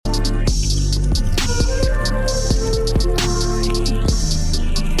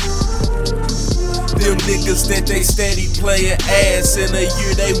niggas that they steady playing ass, in a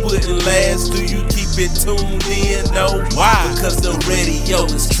year they wouldn't last. Do you keep it tuned in? No. Why? Because the radio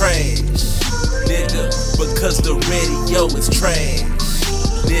is trash, nigga. Because the radio is trash,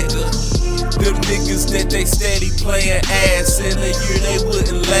 nigga. Them niggas that they steady playing ass, in a year they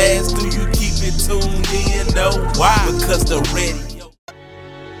wouldn't last. Do you keep it tuned in? No. Why? Because the radio.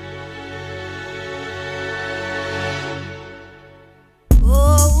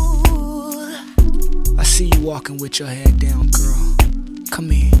 I see you walking with your head down, girl. Come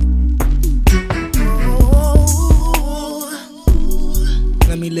here.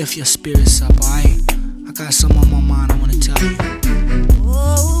 Let me lift your spirits up, alright? I got something on my mind I wanna tell you.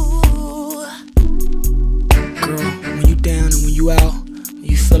 Girl, when you down and when you out, when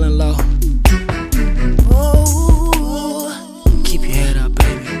you feeling low, keep your head up,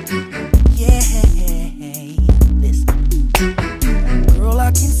 baby. Girl,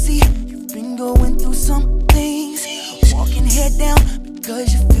 I can see you've been going through some things. Walking head down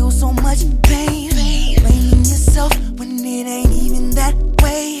because you feel so much pain. Blaming yourself when it ain't even that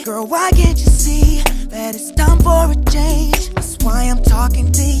way. Girl, why can't you see that it's time for a change? That's why I'm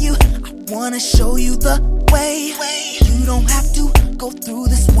talking to you. I wanna show you the way. You don't have to go through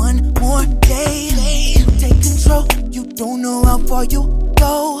this one more day. You take control, you don't know how far you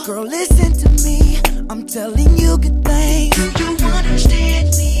go. Girl, listen to me, I'm telling you good things. Do you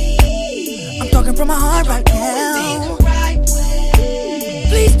understand me? I'm talking from my heart right now.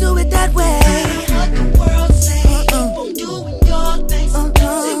 Please do it that way. What the world say, keep on doing your thing.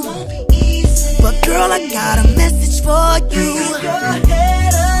 Sometimes it won't be easy, but girl, I got a message for you. Keep your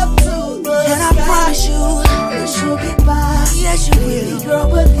head up to the sky, and I promise you that you'll get by. Yes, you will. Girl,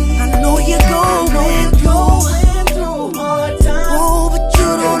 believe. I know you're going through hard times. Oh, but you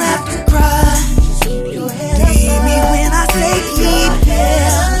don't have to cry. Just keep your head up. Believe me when I say keep it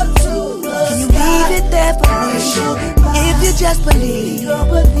up to the sky. Can you leave it there for me? If you just believe,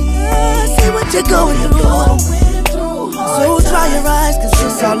 see what you're going through. So dry your eyes, cause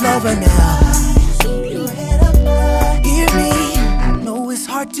it's all over now. Hear me, I know it's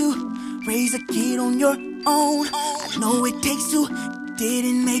hard to raise a kid on your own. I know it takes two,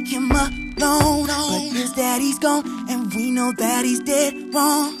 didn't make him alone. But his daddy's gone, and we know that he's dead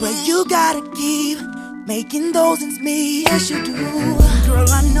wrong. But you gotta keep making those ends meet. Yes, you do. Girl,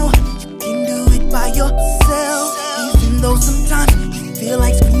 I know you can do it by yourself. Even though sometimes you feel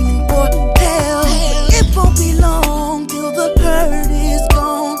like screaming for help, but it won't be long till the hurt is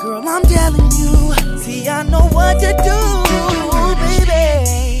gone. Girl, I'm telling you, see, I know what to do,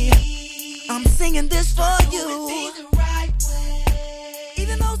 baby. I'm singing this for you.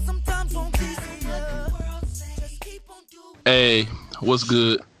 Even though sometimes won't be just keep on doing. Hey, what's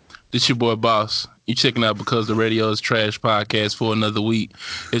good? This your boy Boss. You checking out Because the Radio is Trash podcast for another week.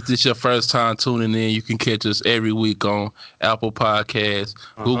 If this your first time tuning in, you can catch us every week on Apple Podcasts,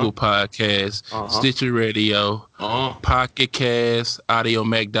 Google Podcasts, Stitcher Radio, Pocket Cast,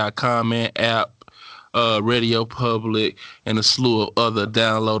 AudioMac.com and app, Radio Public, and a slew of other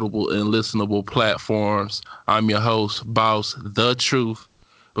downloadable and listenable platforms. I'm your host, Boss The Truth,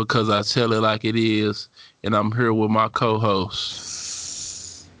 because I tell it like it is, and I'm here with my co-host.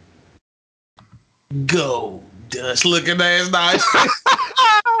 Go Dust looking ass nice.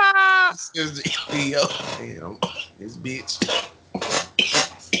 Yo, damn, this bitch.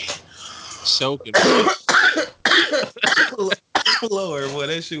 Choking. Lord, boy,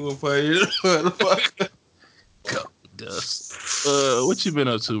 that shit was funny. Motherfucker. Go Dust. What you been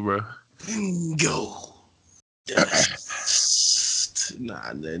up to, bro? Go Dust.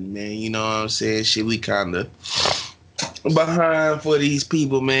 Nah, nothing, man. You know what I'm saying? Shit, we kind of behind for these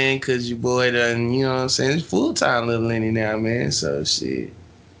people, man, because your boy done, you know what I'm saying, it's full-time little Lenny now, man, so shit.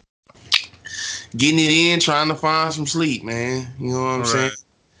 Getting it in, trying to find some sleep, man, you know what I'm saying?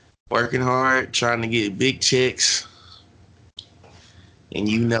 Working hard, trying to get big checks, and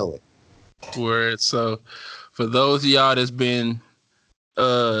you know it. Word. So, for those of y'all that's been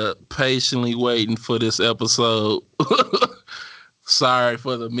patiently waiting for this episode, sorry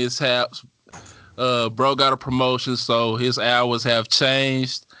for the mishaps. Bro got a promotion, so his hours have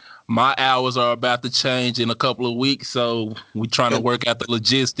changed. My hours are about to change in a couple of weeks, so we trying to work out the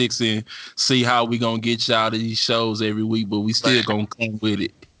logistics and see how we gonna get y'all to these shows every week, but we still gonna come with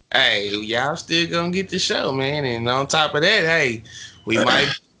it. Hey, y'all still gonna get the show, man, and on top of that, hey, we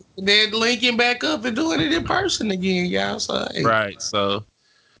might then linking back up and doing it in person again, y'all. So hey, right, so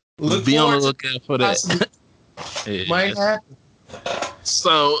be on the lookout for that. Yeah, might happen.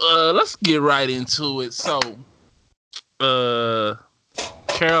 So let's get right into it. So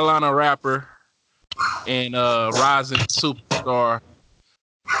Carolina rapper and rising superstar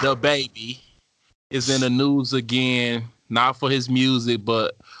DaBaby is in the news again, not for his music,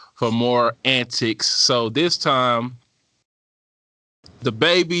 but for more antics. So this time, the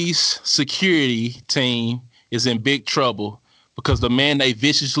baby's security team is in big trouble because the man they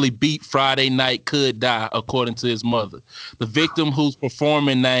viciously beat Friday night could die, according to his mother. The victim, whose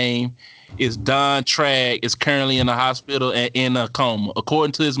performing name is Don Tragg, is currently in the hospital and in a coma.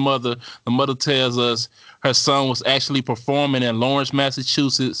 According to his mother, the mother tells us her son was actually performing in Lawrence,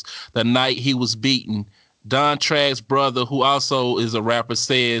 Massachusetts the night he was beaten. Don Tragg's brother, who also is a rapper,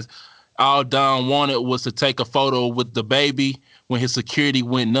 says all Don wanted was to take a photo with the baby when his security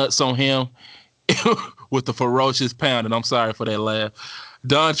went nuts on him with the ferocious pounding. I'm sorry for that laugh.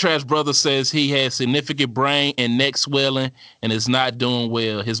 Don Tragg's brother says he has significant brain and neck swelling and is not doing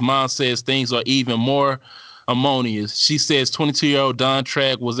well. His mom says things are even more harmonious. She says 22-year-old Don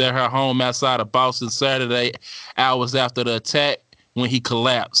Tragg was at her home outside of Boston Saturday, hours after the attack, when he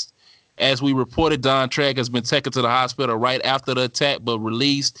collapsed. As we reported, Don Tragg has been taken to the hospital right after the attack, but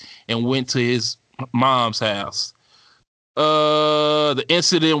released and went to his mom's house. The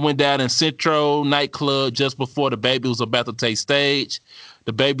incident went down in Centro nightclub just before the baby was about to take stage.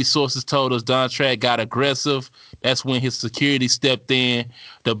 The baby sources told us Don Tragg got aggressive. That's when his security stepped in.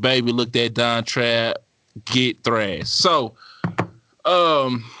 The baby looked at Don Tragg get thrashed. So,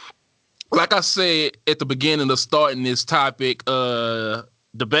 like I said at the beginning of starting this topic, the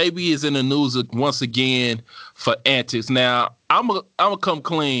baby is in the news once again for antics. Now, I'm gonna come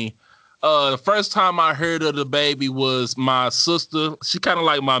clean. The first time I heard of the baby was my sister. She kind of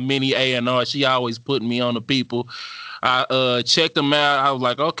like my mini A&R. She always put me on the people. I checked him out. I was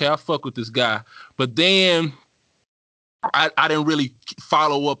like, okay, I fuck with this guy. But then I didn't really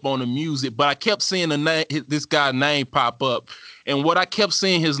follow up on the music, but I kept seeing this guy's name pop up. And what I kept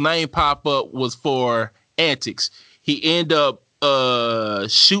seeing his name pop up was for antics. He ended up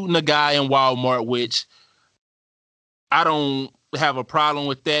shooting a guy in Walmart, which I don't have a problem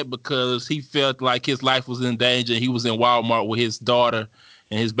with that because he felt like his life was in danger. He was in Walmart with his daughter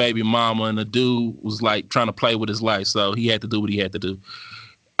and his baby mama, and the dude was like trying to play with his life, so he had to do what he had to do.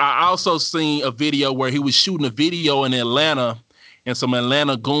 I also seen a video where he was shooting a video in Atlanta, and some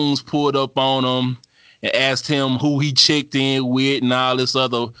Atlanta goons pulled up on him and asked him who he checked in with and all this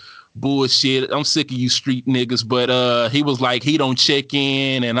other bullshit. I'm sick of you street niggas, but he was like, he don't check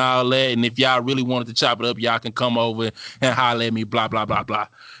in and all that, and if y'all really wanted to chop it up, y'all can come over and holler at me, blah, blah, blah, blah.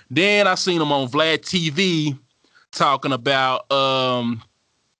 Then I seen him on Vlad TV talking about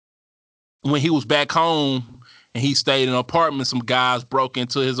when he was back home and he stayed in an apartment, some guys broke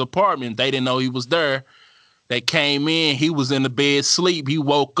into his apartment. They didn't know he was there. They came in, he was in the bed sleep. He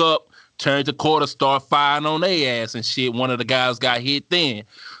woke up, turned the quarter, started firing on their ass and shit. One of the guys got hit then.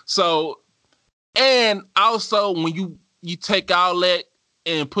 So, and also when you take all that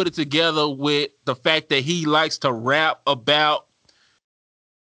and put it together with the fact that he likes to rap about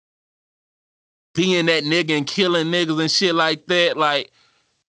being that nigga and killing niggas and shit like that, like,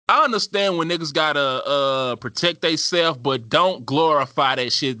 I understand when niggas gotta protect themselves, but don't glorify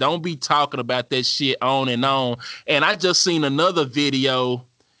that shit. Don't be talking about that shit on and on. And I just seen another video,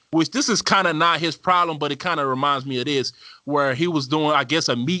 which this is kind of not his problem, but it kind of reminds me of this, where he was doing, I guess,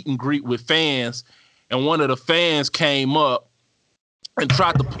 a meet and greet with fans, and one of the fans came up and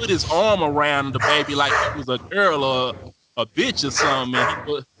tried to put his arm around the baby like he was a girl or a bitch or something.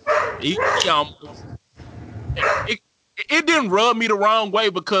 And he almost... It didn't rub me the wrong way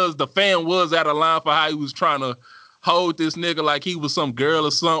because the fan was out of line for how he was trying to hold this nigga like he was some girl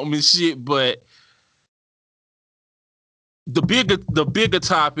or something and shit. But the bigger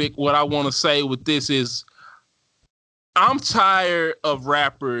topic, what I want to say with this is, I'm tired of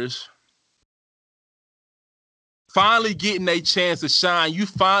rappers finally getting a chance to shine. You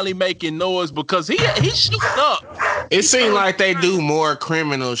finally making noise because he shooting up. It seems like they do more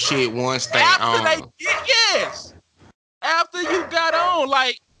criminal shit once they yes. After you got on,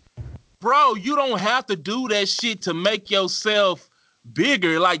 like, bro, you don't have to do that shit to make yourself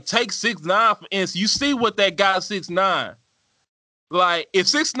bigger. Like, take 6ix9ine for instance. You see what that guy 6ix9ine. Like, if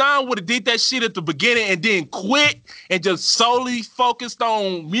 6ix9ine would have did that shit at the beginning and then quit and just solely focused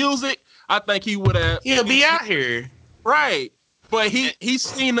on music, I think he would have. He'll be out here, right? But he's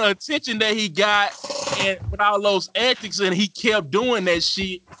seen the attention that he got and with all those antics, and he kept doing that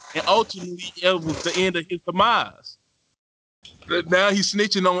shit, and ultimately it was the end of his demise. Now he's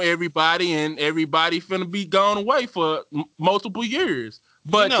snitching on everybody, and everybody finna be gone away for multiple years.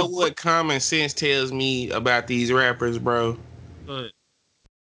 But you know what common sense tells me about these rappers, bro?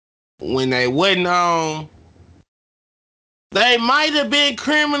 When they wasn't on, they might have been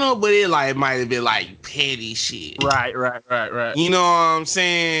criminal, but it might have been like petty shit. Right. You know what I'm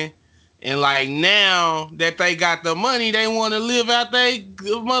saying? And like now that they got the money, they want to live out they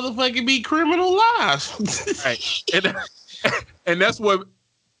motherfucking be criminal lives. Right. And that's what.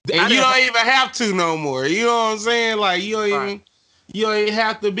 And you don't even have to no more. You know what I'm saying? Like you don't even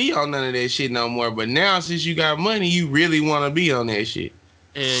have to be on none of that shit no more. But now since you got money, you really want to be on that shit.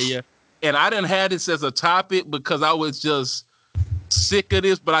 Yeah. And I didn't have this as a topic because I was just sick of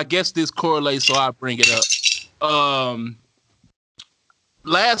this, but I guess this correlates, so I bring it up.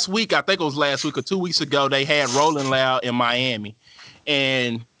 Last week, I think it was last week or 2 weeks ago, they had Rolling Loud in Miami.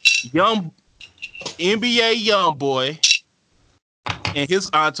 And young NBA YoungBoy and his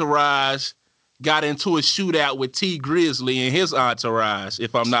entourage got into a shootout with T Grizzly and his entourage,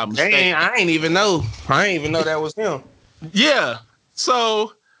 if I'm not mistaken. I ain't even know that was him. Yeah.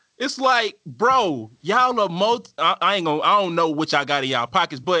 So it's like, bro, y'all are I don't know what y'all got in y'all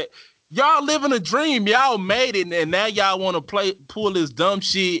pockets, but y'all living a dream. Y'all made it, and now y'all want to pull this dumb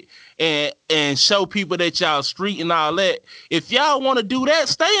shit and show people that y'all street and all that. If y'all want to do that,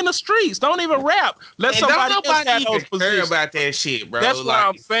 stay in the streets. Don't even rap. Let somebody else have those positions. Care about that shit, bro. That's what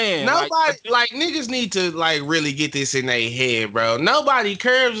I'm saying. Nobody niggas need to like really get this in their head, bro. Nobody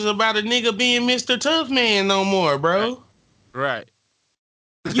cares about a nigga being Mr. Tough Man no more, bro. Right.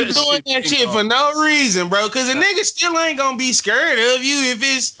 You doing that shit for no reason, bro. Because a nigga still ain't gonna be scared of you if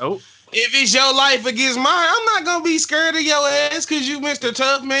it's your life against mine. I'm not gonna be scared of your ass because you Mr.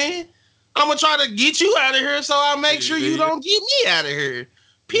 Tough Man. I'm gonna try to get you out of here so I make sure you don't get me out of here.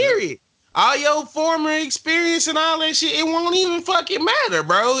 Period. All your former experience and all that shit, it won't even fucking matter,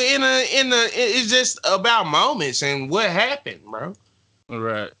 bro. It's just about moments and what happened, bro.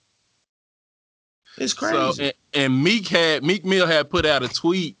 Right. It's crazy. So, and Meek Mill had put out a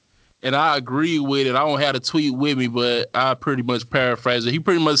tweet, and I agree with it. I don't have the tweet with me, but I pretty much paraphrase it. He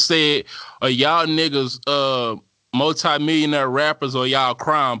pretty much said, "Are y'all niggas multi-millionaire rappers or y'all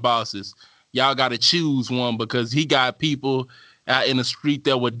crime bosses? Y'all got to choose one," because he got people out in the street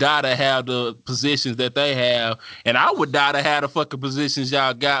that would die to have the positions that they have, and I would die to have the fucking positions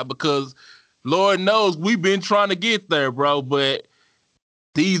y'all got because Lord knows we've been trying to get there, bro, but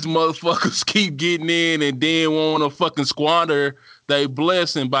these motherfuckers keep getting in and then want to fucking squander their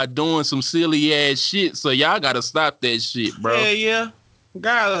blessing by doing some silly ass shit. So y'all gotta stop that shit, bro. Yeah.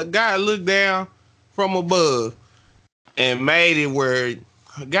 God looked down from above and made it where,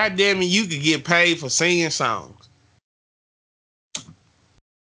 goddamn it, you could get paid for singing songs.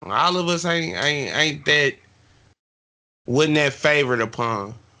 All of us ain't that, wasn't that favored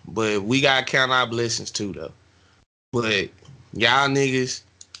upon, but we gotta count our blessings too, though. But y'all niggas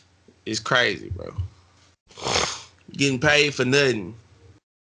is crazy, bro. Getting paid for nothing.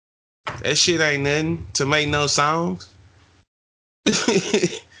 That shit ain't nothing to make no songs.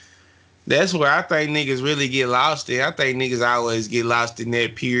 That's where I think niggas really get lost in. I think niggas always get lost in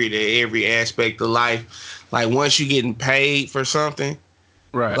that period of every aspect of life. Like once you getting paid for something,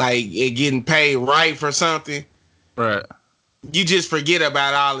 right? Like it getting paid right for something, right? You just forget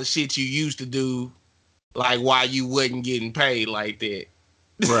about all the shit you used to do. Like why you wasn't getting paid like that.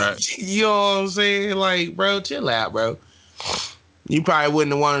 Right. You know what I'm saying? Like, bro, chill out, bro. You probably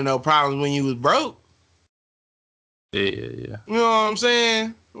wouldn't have wanted no problems when you was broke. Yeah. You know what I'm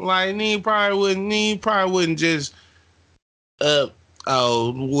saying? Like, nigga probably wouldn't just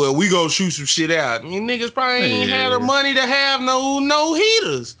well, we gonna shoot some shit out. I mean, niggas probably ain't had the money to have no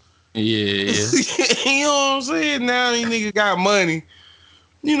heaters. Yeah. You know what I'm saying? Now these niggas got money.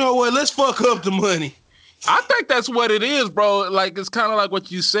 You know what? Let's fuck up the money. I think that's what it is, bro. Like, it's kind of like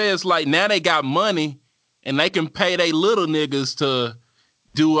what you said. It's like now they got money and they can pay they little niggas to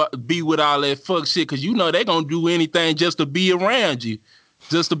be with all that fuck shit because you know they gonna do anything just to be around you,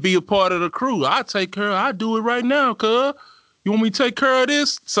 just to be a part of the crew. I do it right now, cuz. You want me to take care of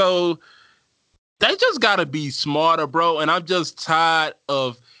this? So they just gotta be smarter, bro. And I'm just tired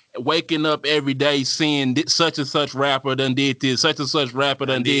of waking up every day seeing such and such rapper done did this, such and such rapper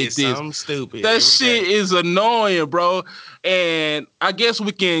done did this. Something stupid. That shit is annoying, bro. And I guess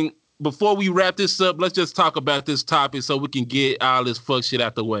we can, before we wrap this up, let's just talk about this topic so we can get all this fuck shit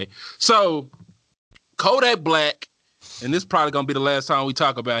out the way. So Kodak Black, and this is probably gonna be the last time we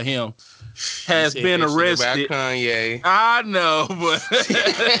talk about him, has been arrested. About Kanye. I know, but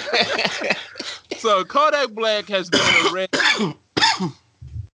so Kodak Black has been arrested.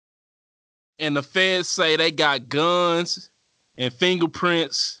 And the feds say they got guns and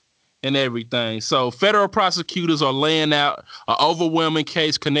fingerprints and everything. So federal prosecutors are laying out an overwhelming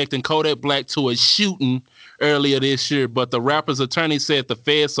case connecting Kodak Black to a shooting earlier this year, but the rapper's attorney said the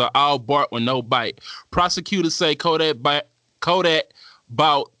feds are all bark with no bite. Prosecutors say Kodak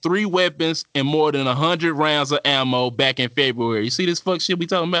bought 3 weapons and more than 100 rounds of ammo back in February. You see this fuck shit we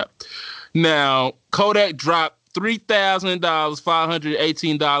talking about? Now, Kodak dropped $3,000,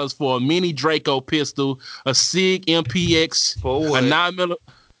 $518 for a mini Draco pistol, a SIG MPX, For what? a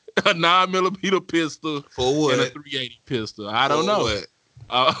 9mm pistol, For what? and a 380 pistol. I don't know. What?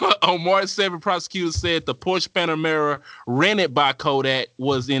 On March 7th, prosecutors said the Porsche Panamera rented by Kodak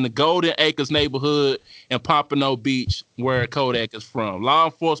was in the Golden Acres neighborhood in Pompano Beach, where Kodak is from. Law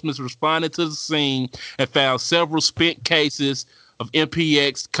enforcement responded to the scene and found several spent cases of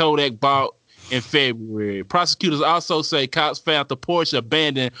MPX Kodak bought in February. Prosecutors also say cops found the Porsche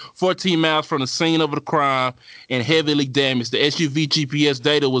abandoned 14 miles from the scene of the crime and heavily damaged. The SUV GPS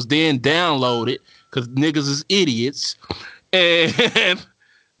data was then downloaded because niggas is idiots. And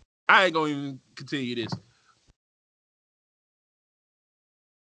I ain't gonna even continue this.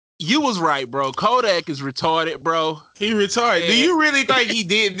 You was right, bro. Kodak is retarded, bro. He retarded. Do you really think he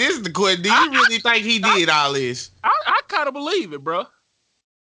did? This is the question. Do you really think he did all this? I kind of believe it, bro.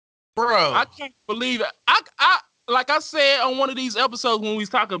 Bro. I can't believe it. I like I said on one of these episodes when we was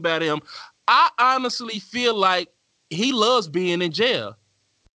talking about him, I honestly feel like he loves being in jail.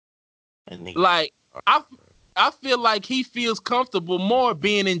 Like I feel like he feels comfortable more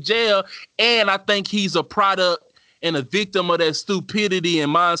being in jail, and I think he's a product and a victim of that stupidity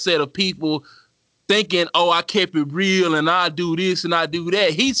and mindset of people thinking, oh, I kept it real and I do this and I do that.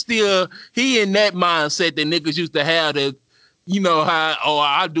 He in that mindset that niggas used to have that, you know, how, oh,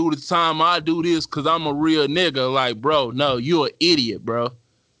 I do the time, I do this because I'm a real nigga. Like, bro, no, you're an idiot, bro.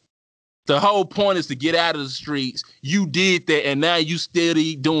 The whole point is to get out of the streets. You did that, and now you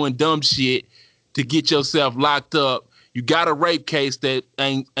steady doing dumb shit to get yourself locked up. You got a rape case that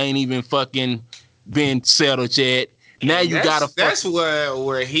ain't even fucking been settled yet. Now you got to. That's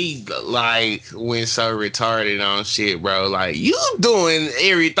where he like went so retarded on shit, bro. Like, you doing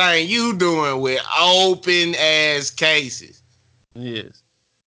everything you doing with open ass cases. Yes.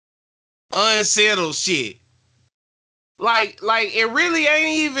 Unsettled shit. Like it really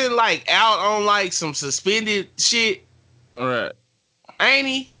ain't even like out on like some suspended shit. All right. Ain't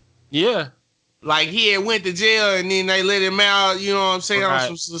he? Yeah. Like he had went to jail and then they let him out, you know what I'm saying, right. on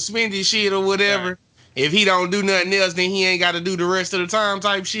some suspended shit or whatever. Right. If he don't do nothing else, then he ain't got to do the rest of the time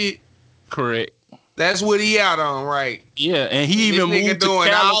type shit. Correct. That's what he out on, right? Yeah, and he even moved to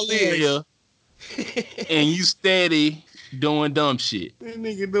California, and you steady doing dumb shit. This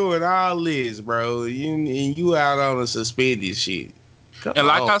nigga doing all this, bro. You out on a suspended shit. Come and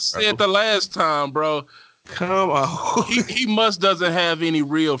like on, I said the last time, bro. Come on. he must doesn't have any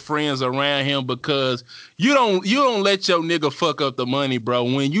real friends around him because you don't let your nigga fuck up the money, bro.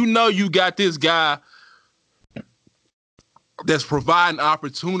 When you know you got this guy that's providing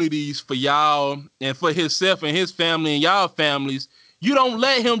opportunities for y'all and for himself and his family and y'all families, you don't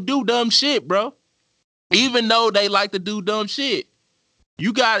let him do dumb shit, bro. Even though they like to do dumb shit.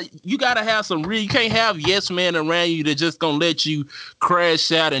 You gotta have some real. You can't have yes man around you that just gonna let you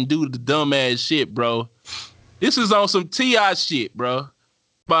crash out and do the dumb ass shit, bro. This is on some T.I. shit, bro.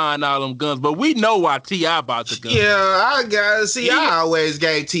 Buying all them guns, but we know why T.I. bought the guns. Yeah, I always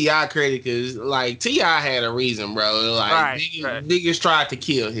gave T.I. credit because like T.I. had a reason, bro. Like niggas tried to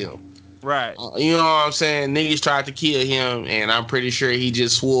kill him. Right. You know what I'm saying? Niggas tried to kill him, and I'm pretty sure he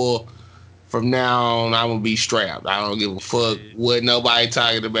just swore, from now on, I'm gonna be strapped. I don't give a fuck what nobody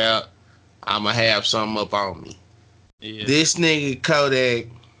talking about. I'm gonna have something up on me. Yeah. This nigga Kodak,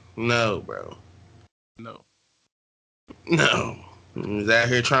 no, bro. No. He's out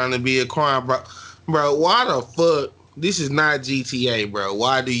here trying to be a crime, bro. Bro, why the fuck? This is not GTA, bro.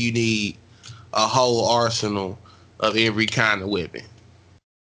 Why do you need a whole arsenal of every kind of weapon?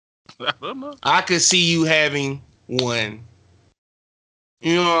 I don't know. I could see you having one.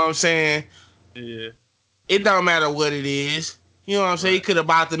 You know what I'm saying? Yeah. It don't matter what it is. You know what I'm saying? He could have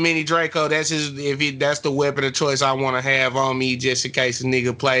bought the mini Draco. That's that's the weapon of choice I want to have on me just in case a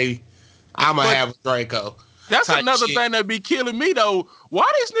nigga play. I'ma have a Draco. That's another thing that be killing me though.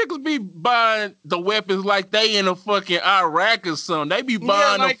 Why these niggas be buying the weapons like they in a fucking Iraq or something? They be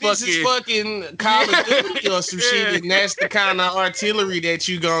buying like the fucking. This is fucking Call of Duty or some shit, and that's the kind of artillery that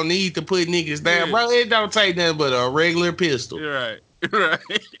you gonna need to put niggas down, bro. It don't take nothing but a regular pistol. Right.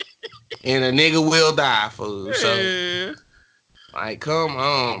 And a nigga will die, fool. So, like, come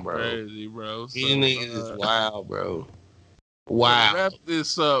on, bro. Crazy, bro. These niggas is wild, bro. Wow. Wrap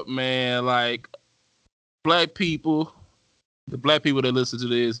this up, man. Like, black people, the black people that listen to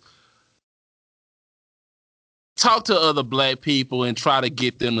this, talk to other black people and try to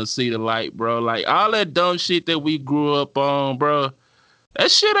get them to see the light, bro. Like, all that dumb shit that we grew up on, bro. That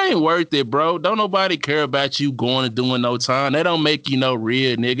shit ain't worth it, bro. Don't nobody care about you going and doing no time. That don't make you no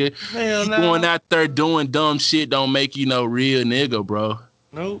real nigga. Hell You no. going out there doing dumb shit don't make you no real nigga, bro.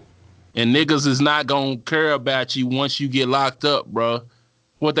 Nope. And niggas is not gonna care about you once you get locked up, bro.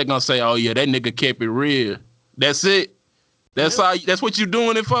 What they gonna say? Oh yeah, that nigga kept it real. That's it. That's all. That's what you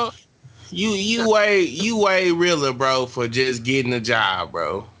doing it for. You way realer, bro, for just getting a job,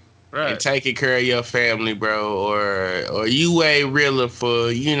 bro. And taking care of your family, bro, or you way realer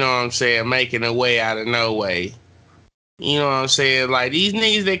for, you know what I'm saying, making a way out of no way. You know what I'm saying? Like these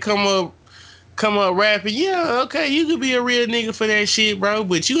niggas that come up rapping, yeah, okay, you could be a real nigga for that shit, bro,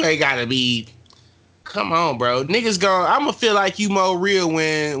 but you ain't gotta be. Come on, bro. Niggas I'ma feel like you more real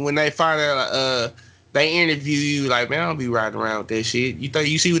when they find out they interview you like, man, I don't be riding around with that shit.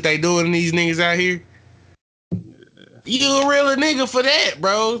 You see what they doing to these niggas out here? You a realer nigga for that,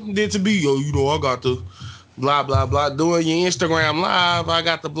 bro. Than to be, yo, you know, I got the blah blah blah doing your Instagram live. I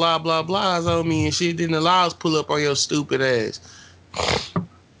got the blah blah blahs on me and shit. Then the laws pull up on your stupid ass.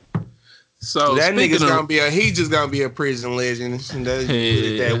 So that nigga's of, he just gonna be a prison legend. And put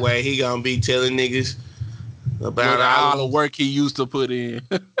it that way. He gonna be telling niggas about all the work he used to put in.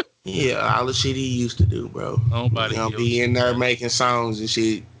 Yeah, all the shit he used to do, bro. Nobody gonna be in there making songs and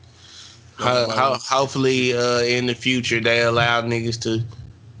shit. Hopefully, in the future, they allow niggas to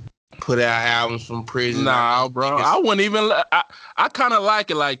put out albums from prison. Nah, bro. I wouldn't even. I kind of like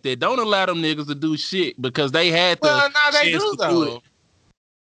it like that. Don't allow them niggas to do shit because they had the. Well, nah, they do though. Do it.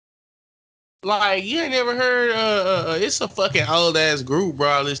 Like you ain't never heard? It's a fucking old ass group, bro.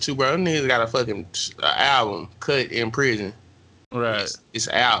 I listen to, bro. Them niggas got a fucking album cut in prison. Right. It's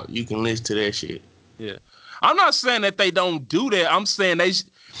out. You can listen to that shit. Yeah. I'm not saying that they don't do that. I'm saying they.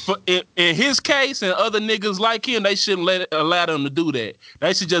 In his case and other niggas like him, they shouldn't allow them to do that.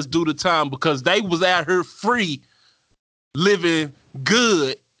 They should just do the time because they was out here free, living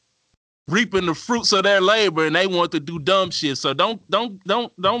good, reaping the fruits of their labor, and they want to do dumb shit. So don't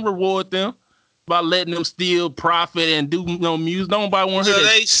reward them by letting them steal, profit, and do music. Nobody want to hear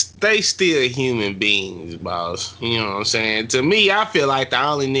that. They still human beings, boss. You know what I'm saying? To me, I feel like the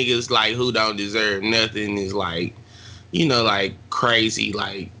only niggas like who don't deserve nothing is like, you know, like crazy,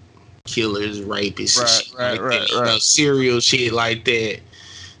 like killers, rapists, right. You know, serial shit like that.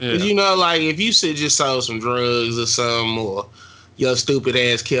 Yeah. You know, like if you should just sold some drugs or something, or your stupid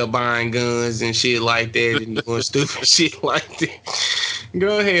ass kept buying guns and shit like that, and doing stupid shit like that,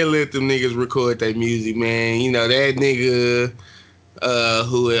 go ahead and let them niggas record their music, man. You know that nigga.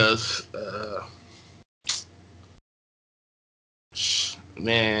 Who else?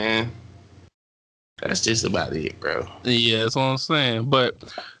 Man. That's just about it, bro. Yeah, that's what I'm saying. But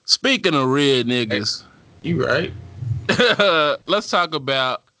speaking of real niggas, you right. Let's talk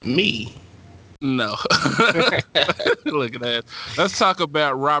about me. No. Look at that. Let's talk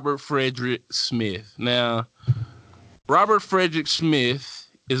about Robert Frederick Smith. Now, Robert Frederick Smith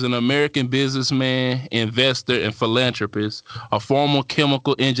is an American businessman, investor, and philanthropist, a former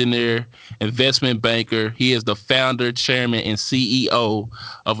chemical engineer, investment banker. He is the founder, chairman, and CEO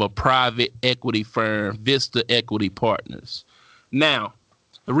of a private equity firm, Vista Equity Partners. Now,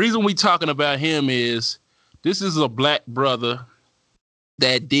 the reason we're talking about him is this is a black brother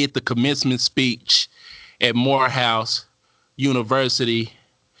that did the commencement speech at Morehouse University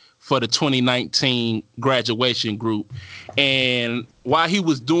for the 2019 graduation group. And while he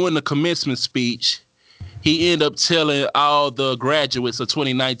was doing the commencement speech, he ended up telling all the graduates of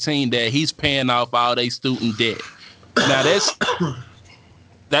 2019 that he's paying off all their student debt. Now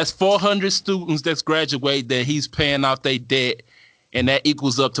that's 400 students that's graduate that he's paying off their debt, and that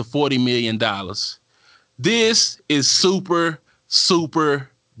equals up to $40 million. This is super, super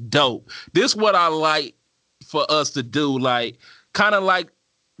dope. This is what I like for us to do, like kind of like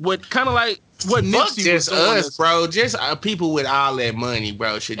what Nipsey was doing. Us, bro. Just people with all that money,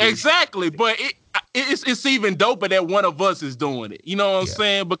 bro. Should exactly, but it's even doper that one of us is doing it. You know what I'm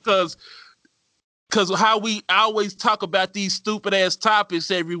saying? Because how we always talk about these stupid ass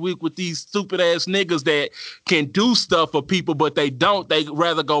topics every week with these stupid ass niggas that can do stuff for people, but they don't. They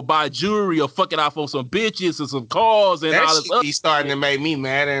rather go buy jewelry or fuck it off on some bitches and some cars and that all this. That shit starting to make me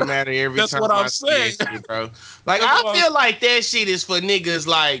madder and madder every That's time. That's what I'm saying, shit, bro. Like I feel like that shit is for niggas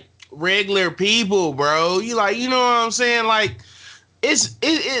like regular people, bro. You know what I'm saying? Like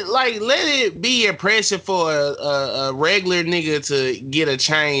it like let it be impressive for a regular nigga to get a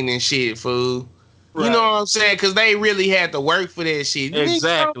chain and shit, fool. Right. You know what I'm saying? Because they really had to work for that shit.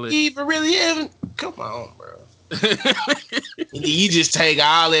 Exactly. You even really haven't. Come on, bro. You just take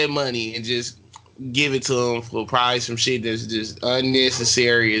all that money and just give it to them for probably some shit that's just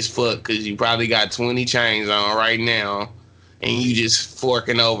unnecessary as fuck. Because you probably got 20 chains on right now, and you just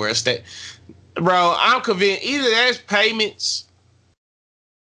forking over a state. Bro, I'm convinced either that's payments.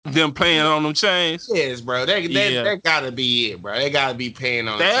 Them paying on them chains. Yes, bro. That gotta be it, bro. They gotta be paying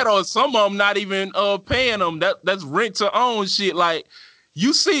on that, or some of them not even paying them. That's rent to own shit. Like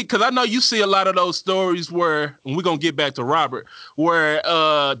you see, because I know you see a lot of those stories where, and we're gonna get back to Robert, where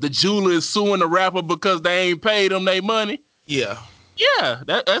the jeweler is suing the rapper because they ain't paid them their money. Yeah. Yeah,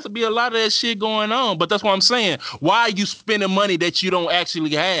 that's be a lot of that shit going on. But that's what I'm saying. Why are you spending money that you don't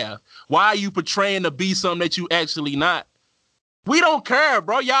actually have? Why are you portraying to be something that you actually not? We don't care,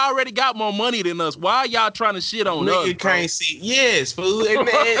 bro. Y'all already got more money than us. Why are y'all trying to shit on us? Nigga can't see. Yes, fool.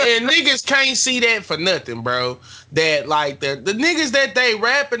 And niggas can't see that for nothing, bro. That like the niggas that they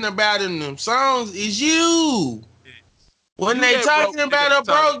rapping about in them songs is you. When they talking about a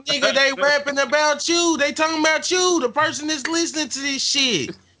broke nigga, they rapping about you. They talking about you, the person that's listening to this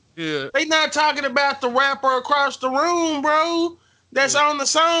shit. Yeah. They not talking about the rapper across the room, bro. That's on the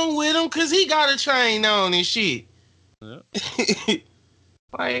song with him because he got a chain on and shit. Yeah.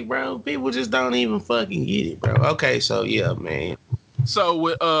 Like, bro, people just don't even fucking get it, bro. Okay, so yeah, man. So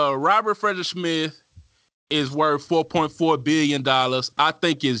with Robert Frederick Smith is worth $4.4 billion. I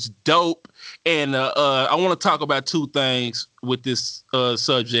think it's dope. And I want to talk about two things with this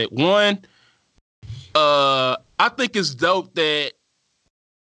subject. One, I think it's dope that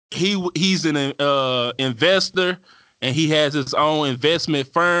he's an investor and he has his own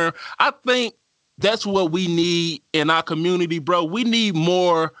investment firm. I think that's what we need in our community, bro. We need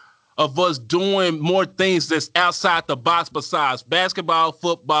more of us doing more things that's outside the box besides basketball,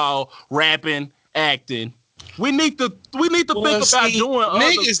 football, rapping, acting. We need to think about doing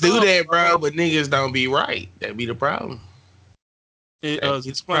niggas do that, bro, but niggas don't be right. That be the problem.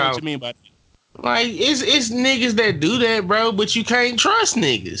 Explain what you mean by that. Like it's niggas that do that, bro, but you can't trust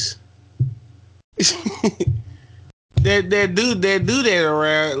niggas. that do that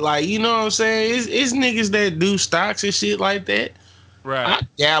around, like, you know what I'm saying? It's niggas that do stocks and shit like that. Right. I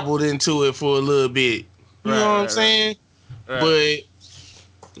dabbled into it for a little bit. You know what I'm saying? Right.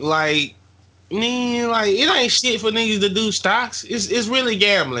 But like, man, like it ain't shit for niggas to do stocks. It's really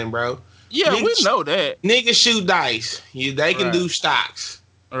gambling, bro. Yeah, niggas, we know that. Niggas shoot dice. They can do stocks.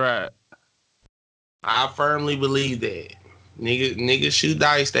 Right. I firmly believe that. Niggas shoot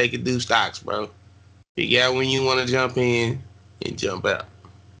dice, they can do stocks, bro. Figure out when you want to jump in and jump out.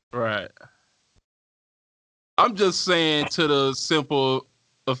 Right. I'm just saying, to the simple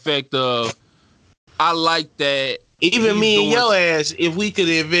effect of, I like that. Even me and your ass, if we could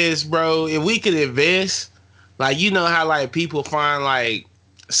invest, bro, like, you know how like people find like,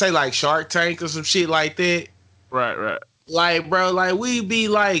 say like Shark Tank or some shit like that. Right. Like, bro, like we be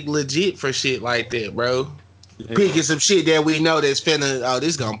like legit for shit like that, bro. Yeah. Picking some shit that we know that's finna,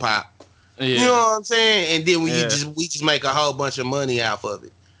 this gonna pop. Yeah. You know what I'm saying? And then we just make a whole bunch of money off of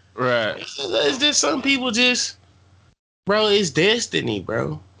it. Right. It's just some people just, bro, it's destiny,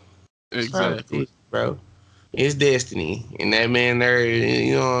 bro. Exactly. Bro. It's destiny. And that man there,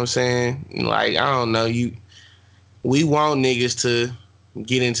 you know what I'm saying? Like, I don't know, we want niggas to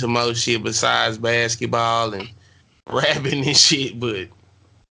get into more shit besides basketball and rapping and shit, but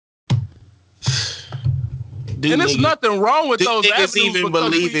there's nothing wrong with those niggas even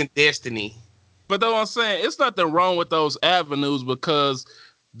believe in destiny. But though I'm saying, it's nothing wrong with those avenues because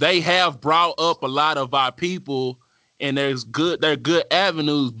they have brought up a lot of our people, and they're good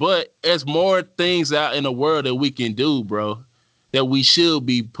avenues, but there's more things out in the world that we can do, bro, that we should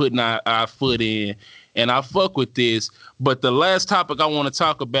be putting our foot in. And I fuck with this. But the last topic I want to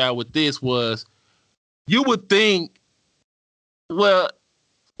talk about with this was, you would think, well,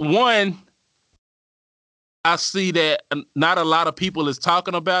 one, I see that not a lot of people is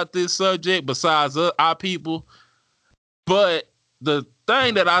talking about this subject besides our people. But the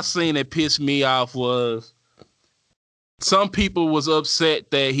thing that I seen that pissed me off was some people was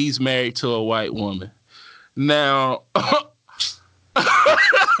upset that he's married to a white woman. Now,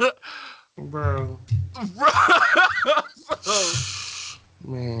 bro.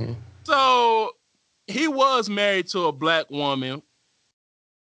 Man. So he was married to a black woman,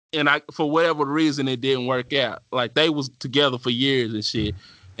 and for whatever reason it didn't work out. Like, they was together for years and shit,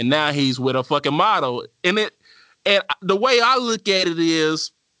 and now he's with a fucking model. And the way I look at it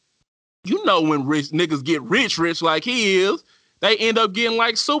is, you know, when rich niggas get rich like he is, they end up getting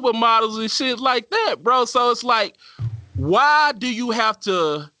like supermodels and shit like that, bro. So it's like, why do you have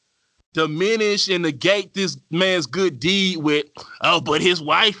to diminish and negate this man's good deed with, but his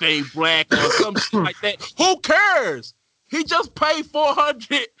wife ain't black or some shit like that? Who cares? He just paid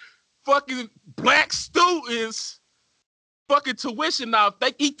 400 fucking black students fucking tuition off.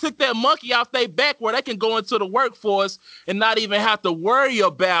 He took that monkey off their back where they can go into the workforce and not even have to worry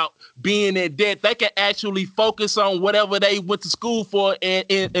about being in debt. They can actually focus on whatever they went to school for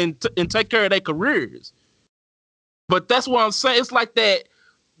and take care of their careers. But that's what I'm saying. It's like that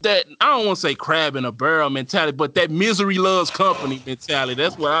I don't want to say crab in a barrel mentality, but that misery loves company mentality.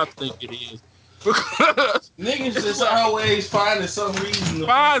 That's what I think it is. Because niggas just always finding some reason to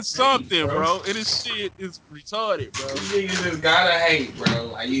find something, bro. And this shit is retarded, bro. These niggas just gotta hate, bro.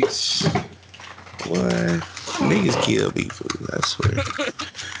 Like you. What? Niggas kill me, fool. I swear.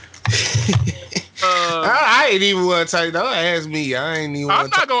 I ain't even want to tell you. Don't ask me. I ain't even. I'm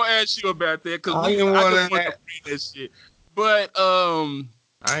not gonna ask you about that because I just want to read that shit. But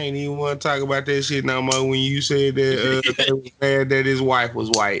I ain't even want to talk about that shit no more. When you said that they was mad that his wife was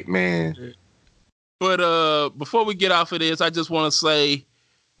white, man. But before we get off of this, I just want to say,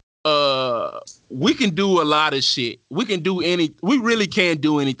 we can do a lot of shit. We really can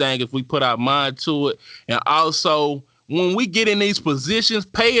do anything if we put our mind to it. And also, when we get in these positions,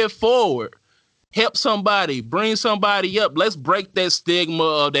 pay it forward. Help somebody, bring somebody up. Let's break that stigma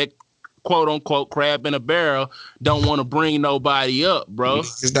of that quote unquote crab in a barrel. Don't want to bring nobody up, bro.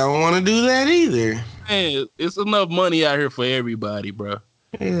 Just don't want to do that either. Man, it's enough money out here for everybody, bro.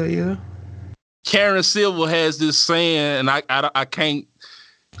 Hell yeah. Karen Silver has this saying, and I can't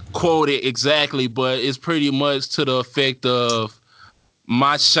quote it exactly, but it's pretty much to the effect of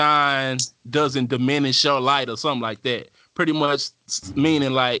my shine doesn't diminish your light or something like that. Pretty much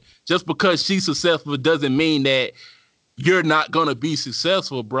meaning like just because she's successful doesn't mean that you're not going to be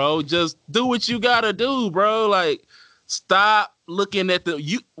successful, bro. Just do what you got to do, bro. Like stop looking at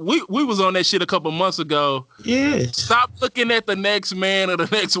we was on that shit a couple months ago. Yes. Stop looking at the next man or the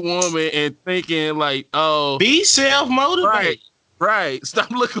next woman and thinking like, oh, be self-motivated. Right.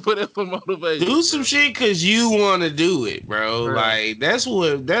 Stop looking for that for motivation. Do some shit because you want to do it, bro. Right. Like that's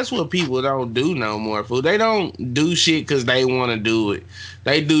what people don't do no more, fool. They don't do shit because they want to do it.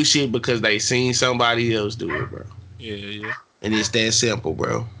 They do shit because they seen somebody else do it, bro. Yeah. And it's that simple,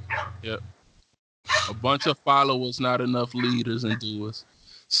 bro. Yep. A bunch of followers, not enough leaders and doers.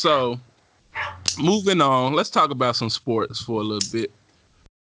 So, moving on, let's talk about some sports for a little bit.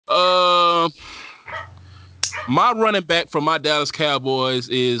 My running back for my Dallas Cowboys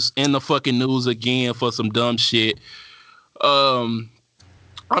is in the fucking news again for some dumb shit. I'm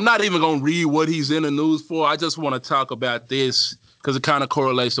not even gonna read what he's in the news for. I just want to talk about this because it kind of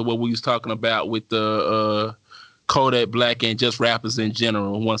correlates to what we was talking about with the Kodak Black and just rappers in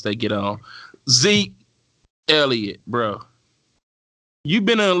general once they get on. Zeke Elliott, bro. You've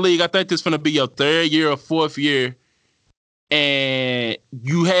been in the league. I think this is going to be your third year or fourth year. And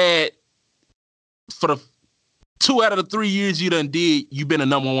you had, for the 2 out of the 3 years you done did, you've been a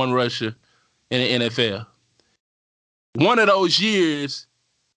number one rusher in the NFL. One of those years,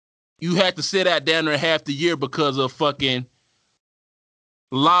 you had to sit out down there half the year because of fucking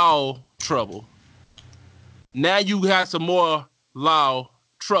law trouble. Now you have some more law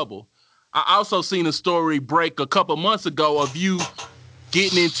trouble. I also seen a story break a couple months ago of you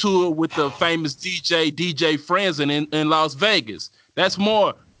getting into it with the famous DJ Franzen in Las Vegas. That's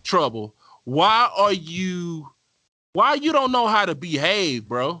more trouble. Why you don't know how to behave,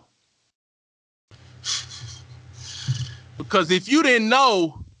 bro? Because if you didn't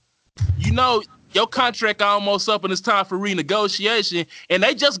know, you know your contract almost up and it's time for renegotiation, and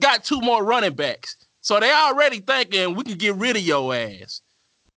they just got 2 more running backs. So they already thinking we can get rid of your ass.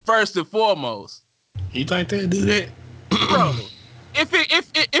 First and foremost. You think they'll do that? Bro, if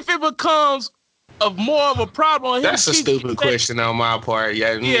it becomes more of a problem, that's a stupid question on my part.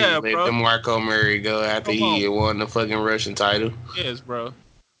 Yeah, let bro. DeMarco Murray go after he won the fucking Russian title. Yes, bro.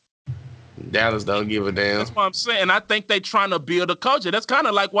 Dallas don't give a damn. That's what I'm saying. I think they trying to build a culture. That's kind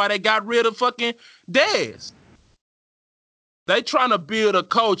of like why they got rid of fucking Dez. They trying to build a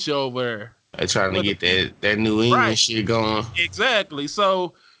culture over there. They trying to get that New England shit going. Exactly.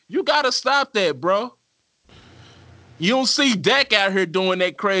 So you gotta stop that, bro. You don't see Dak out here doing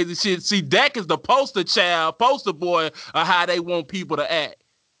that crazy shit. See, Dak is the poster boy of how they want people to act.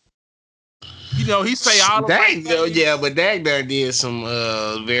 You know, he say all the right things. Yeah, but Dak done did some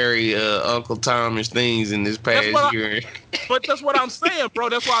very Uncle Thomas things in this past year. But that's what I'm saying, bro.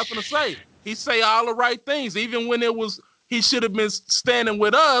 That's what I was gonna say. He say all the right things. Even when he should have been standing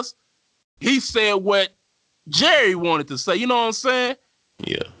with us, he said what Jerry wanted to say. You know what I'm saying?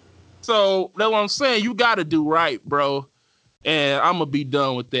 Yeah. So that's what I'm saying. You got to do right, bro. And I'm going to be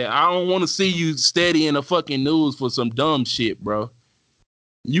done with that. I don't want to see you steady in the fucking news for some dumb shit, bro.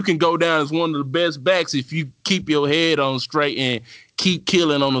 You can go down as one of the best backs if you keep your head on straight and keep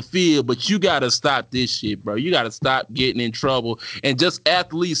killing on the field. But you got to stop this shit, bro. You got to stop getting in trouble. And just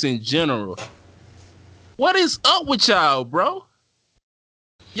athletes in general. What is up with y'all, bro?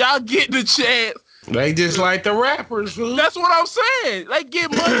 Y'all get the chance. They just like the rappers, fool. That's what I'm saying. They get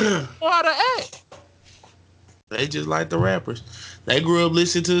money for how to act. They just like the rappers. They grew up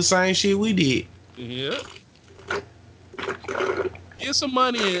listening to the same shit we did. Yeah. Get some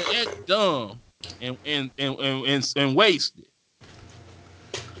money and act dumb and waste it.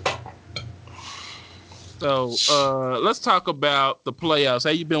 So let's talk about the playoffs.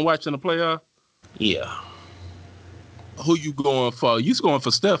 Have you been watching the playoffs? Yeah. Who you going for? You going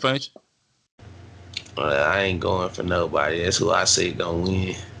for Steph, ain't you? I ain't going for nobody. That's who I say gonna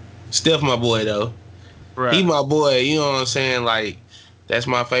win. Steph, my boy, though. Right. He my boy. You know what I'm saying? Like, that's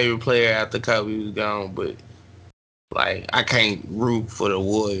my favorite player after Kobe was gone. But, like, I can't root for the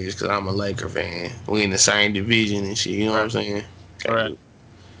Warriors because I'm a Laker fan. We in the same division and shit. You know what I'm saying? Right.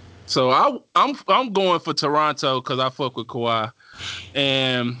 So I'm going for Toronto because I fuck with Kawhi,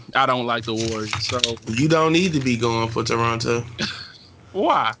 and I don't like the Warriors. So you don't need to be going for Toronto.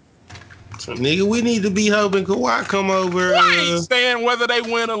 Why? So, nigga, we need to be hoping Kawhi come over. I ain't staying whether they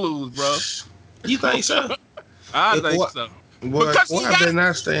win or lose, bro. You think so? I think so. Boy, Because Kawhi better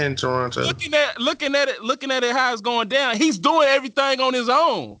not stay in Toronto. Looking at it how it's going down, he's doing everything on his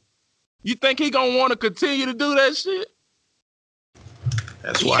own. You think he gonna want to continue to do that shit?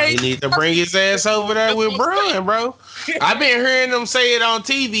 That's why he need to bring his ass over there with Bron, bro. I've been hearing them say it on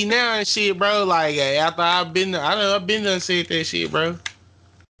TV now and shit, bro. Like after I've been done said that shit, bro.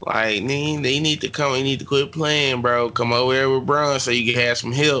 Like they need to come. He need to quit playing, bro. Come over there with Bron so you can have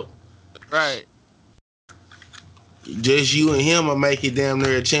some help. Right. Just you and him will make it damn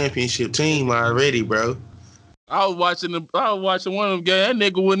near a championship team already, bro. I was watching one of them games. That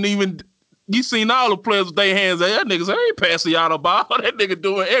nigga wouldn't even. You seen all the players with their hands. That niggas ain't passing y'all the ball. That nigga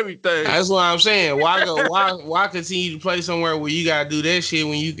doing everything. That's what I'm saying. Why continue to play somewhere where you gotta do that shit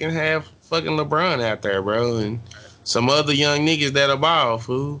when you can have fucking LeBron out there, bro, and some other young niggas that'll ball,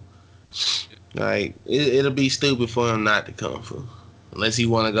 fool. Like it'll be stupid for him not to come, fool, unless he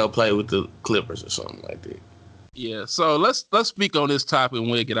want to go play with the Clippers or something like that. Yeah. So let's speak on this topic and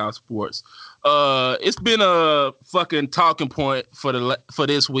we'll get out of sports. It's been a fucking talking point for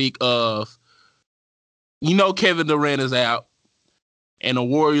this week of. Kevin Durant is out, and the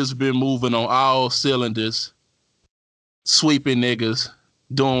Warriors have been moving on all cylinders, sweeping niggas,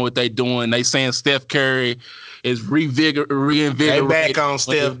 doing what they doing. They saying Steph Curry is reinvigorated. They back on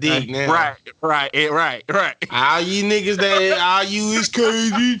Steph Dick now. Right. All you niggas is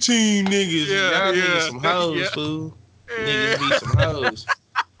KD team niggas. Y'all niggas some hoes, fool. Niggas be some hoes.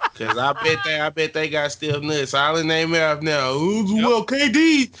 Cause I bet they got Steph nuts all in their mouth now. Well,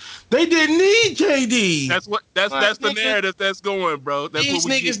 KD, they didn't need KD. That's the narrative that's going, bro. That's these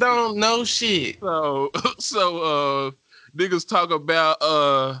what niggas don't know shit. So niggas talk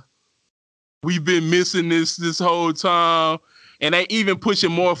about we've been missing this whole time, and they even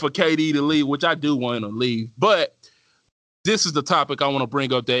pushing more for KD to leave, which I do want to leave. But this is the topic I want to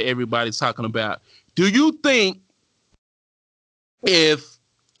bring up that everybody's talking about. Do you think if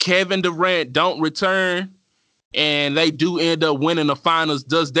Kevin Durant don't return and they do end up winning the finals,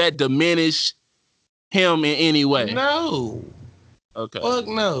 does that diminish him in any way? No. Okay. Fuck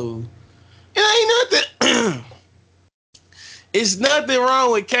no. It ain't nothing. It's nothing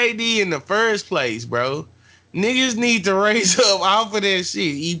wrong with KD in the first place, bro. Niggas need to raise up off of that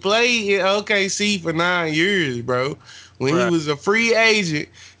shit. He played in OKC for 9 years, bro. When he was a free agent,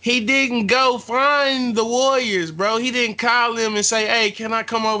 he didn't go find the Warriors, bro. He didn't call them and say, hey, can I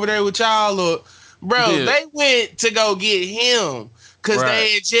come over there with y'all? Or, bro, they went to go get him because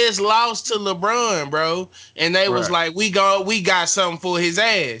they had just lost to LeBron, bro. And they was like, we got something for his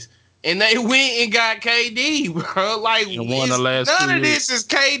ass. And they went and got KD, bro. Like, none of this is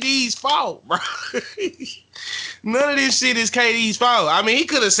KD's fault, bro. None of this shit is KD's fault. I mean, he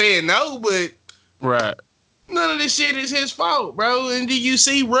could have said no, but none of this shit is his fault, bro. And do you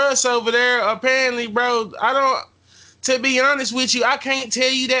see Russ over there? Apparently, bro, to be honest with you, I can't tell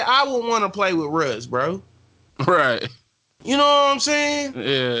you that I would want to play with Russ, bro. Right. You know what I'm saying?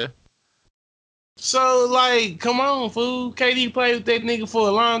 Yeah. So, like, come on, fool. KD played with that nigga for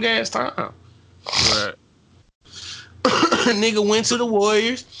a long ass time. Right. Nigga went to the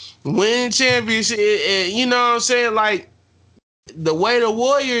Warriors, win championship. You know what I'm saying? Like, the way the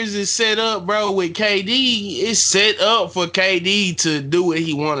Warriors is set up, bro, with KD, it's set up for KD to do what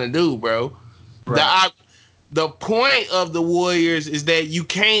he want to do, bro. Right. The point of the Warriors is that you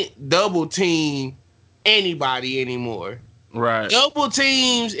can't double team anybody anymore. Right. Double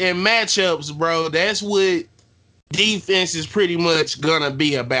teams and matchups, bro. That's what defense is pretty much gonna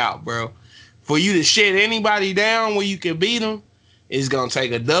be about, bro. For you to shut anybody down where you can beat them, it's gonna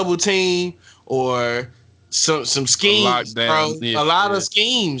take a double team or some schemes, bro. Lockdown. Yeah, A lot of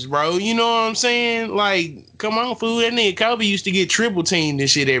schemes, bro. You know what I'm saying? Like, come on, fool. That nigga Kobe used to get triple teamed and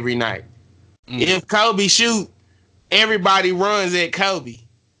shit every night. If Kobe shoot, everybody runs at Kobe.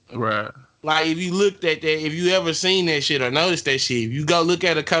 Right. Like, if you looked at that, if you ever seen that shit or noticed that shit, if you go look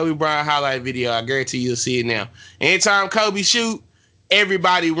at a Kobe Bryant highlight video, I guarantee you'll see it now. Anytime Kobe shoot,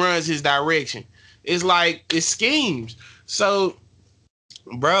 everybody runs his direction. It's like, it's schemes. So,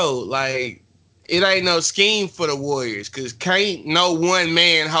 bro, like, it ain't no scheme for the Warriors, because can't no one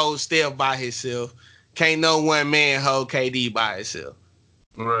man hold Steph by himself. Can't no one man hold KD by himself.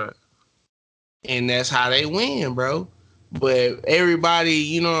 Right. And that's how they win, bro. But everybody,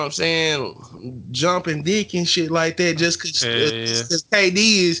 you know what I'm saying, jumping dick and shit like that just because KD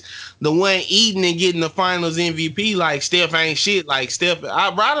is the one eating and getting the finals MVP. Like, Steph ain't shit. Like, Steph,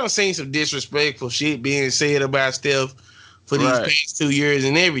 I done seen some disrespectful shit being said about Steph for these past 2 years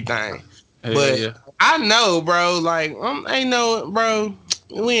and everything. I know, bro, like, ain't no, bro,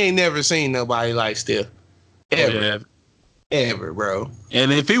 we ain't never seen nobody like Steph. Ever. Ever, bro.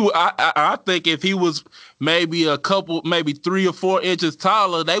 And if he, I think if he was maybe 3 or 4 inches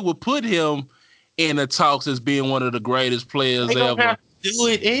taller, they would put him in the talks as being one of the greatest players they ever. Have to do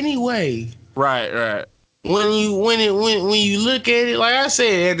it anyway. Right. When you look at it, like I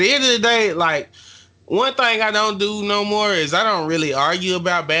said, at the end of the day, like, one thing I don't do no more is I don't really argue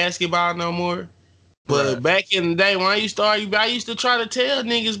about basketball no more. But back in the day when I used to argue, I used to try to tell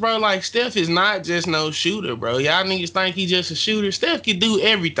niggas, bro, like, Steph is not just no shooter, bro. Y'all niggas think he just a shooter. Steph can do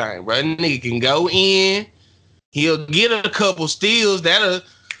everything, bro. Nigga can go in. He'll get a couple steals. That'll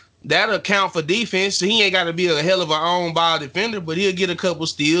count for defense. So he ain't got to be a hell of a own ball defender, but he'll get a couple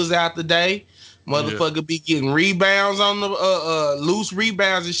steals out the day. Motherfucker be getting rebounds on the loose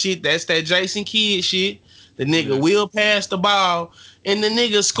rebounds and shit. That's that Jason Kidd shit. The nigga will pass the ball, and the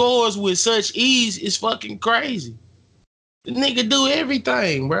nigga scores with such ease. It's fucking crazy. The nigga do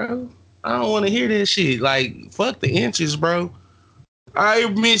everything, bro. I don't want to hear that shit. Like, fuck the inches, bro. I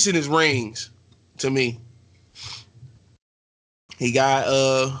mention his rings to me. He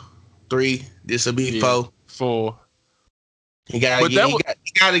got 3. This will be 4. 4. He got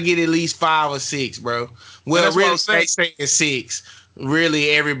to get at least 5 or 6, bro. Well, that's really, they saying 6.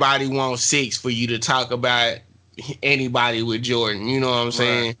 Really, everybody wants 6 for you to talk about anybody with Jordan. You know what I'm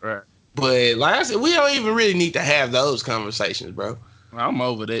saying? Right. But like I said, we don't even really need to have those conversations, bro. I'm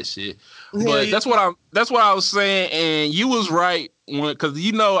over that shit. But that's what I was saying, and you was right because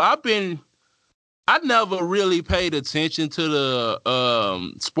you know I never really paid attention to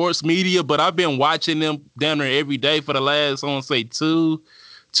the sports media, but I've been watching them down there every day for the last, I want to say,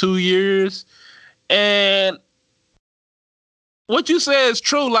 two years. And what you say is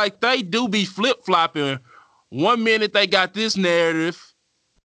true. Like, they do be flip-flopping. 1 minute they got this narrative,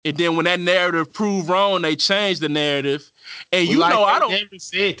 and then when that narrative proved wrong, they changed the narrative. And you know I don't never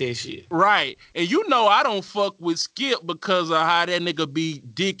said that shit. Right. And you know I don't fuck with Skip because of how that nigga be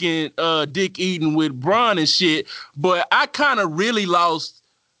dick eating with Bron and shit. But I kind of really lost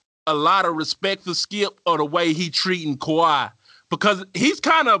a lot of respect for Skip or the way he treating Kawhi. Because he's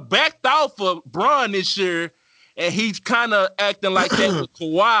kind of backed off of Bron this year, and he's kind of acting like that with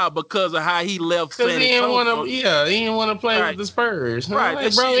Kawhi because of how he left San Antonio. He didn't want to play with the Spurs. Right.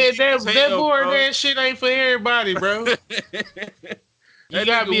 Like, bro, that board, that shit ain't for everybody, bro. You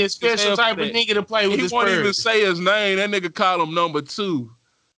gotta be a special type of nigga to play with the Spurs. He won't even say his name. That nigga call him number 2.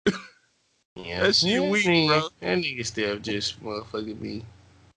 Yeah, that shit weak, bro. That nigga still just motherfucking me.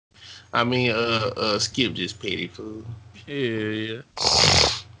 I mean, Skip just petty fool. Yeah.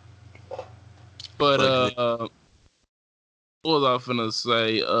 But what was I finna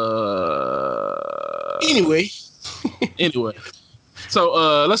say? Anyway.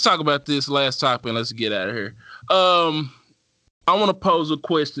 So let's talk about this last topic and let's get out of here. I want to pose a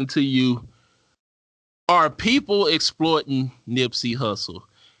question to you. Are people exploiting Nipsey Hussle?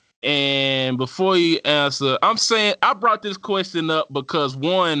 And before you answer, I'm saying I brought this question up because,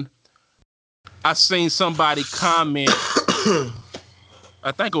 one, I seen somebody comment,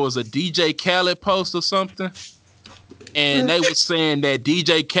 I think it was a DJ Khaled post or something, and they were saying that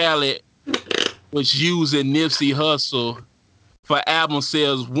DJ Khaled was using Nipsey Hussle for album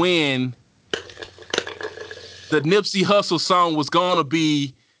sales when the Nipsey Hussle song was gonna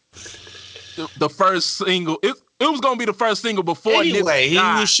be the first single. It was gonna be the first single before Nipsey he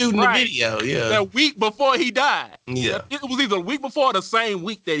was shooting the video. Yeah, that week before he died. Yeah, it was either a week before or the same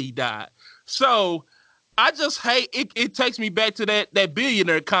week that he died. So I just hate it. It takes me back to that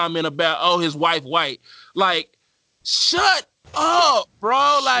billionaire comment about his wife white. Like, shut up,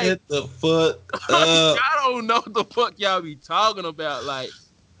 bro. Like, Shut the fuck y'all up, don't know what the fuck y'all be talking about. Like,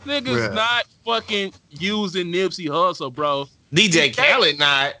 niggas bruh. not fucking using Nipsey Hussle, bro. DJ Khaled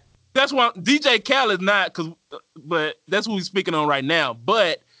not. That's why DJ Khaled not, but that's what we're speaking on right now.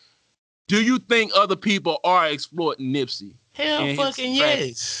 But do you think other people are exploiting Nipsey? Hell fucking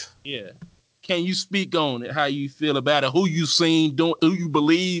yes. Yeah. Can you speak on it? How you feel about it? Who you seen doing? Who you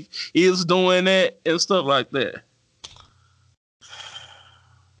believe is doing that and stuff like that?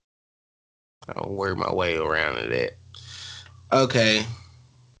 I don't work my way around to that. Okay.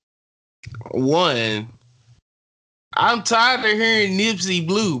 One, I'm tired of hearing Nipsey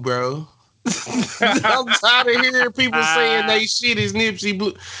Blue, bro. I'm tired of hearing people saying they shit is Nipsey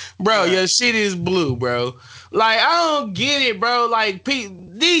Blue. Bro, your shit is blue, bro. Like, I don't get it, bro. Like,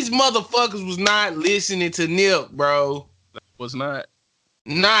 these motherfuckers was not listening to Nip, bro. Was not.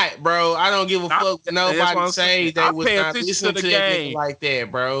 Not, bro. I don't give a fuck what nobody say they was not listening to that nigga like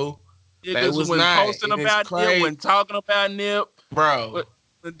that, bro. They was when not. posting about Nip, when talking about Nip, bro.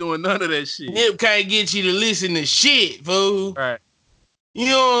 Wasn't doing none of that shit. Nip can't get you to listen to shit, fool. Right. You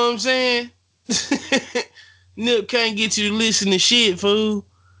know what I'm saying? Nip can't get you to listen to shit, fool.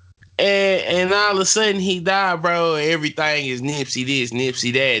 And all of a sudden he died, bro. Everything is Nipsey this,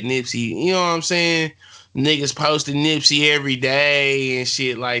 Nipsey that, Nipsey. You know what I'm saying? Niggas posting Nipsey every day and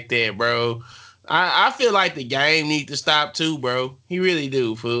shit like that, bro. I feel like the game need to stop too, bro. He really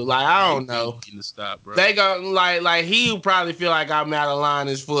do, fool. Like, I don't know. Need to stop, bro. They go like he'll probably feel like I'm out of line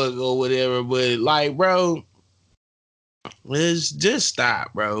as fuck or whatever, but like, bro, let's just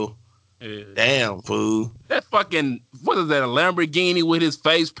stop, bro. Yeah. Damn, fool. That fucking, what is that, a Lamborghini with his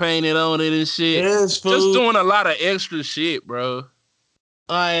face painted on it and shit? Yes, fool. Just doing a lot of extra shit, bro.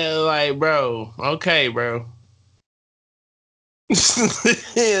 Like, bro, okay, bro. Like,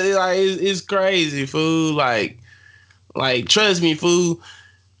 it's crazy, fool. Like, trust me, fool.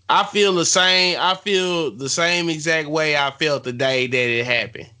 I feel the same exact way I felt the day that it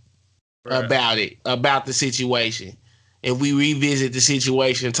happened. Right. About the situation. If we revisit the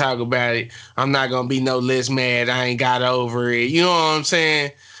situation and talk about it, I'm not gonna be no less mad. I ain't got over it. You know what I'm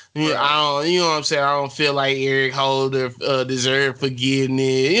saying? Right. You know what I'm saying? I don't feel like Eric Holder deserved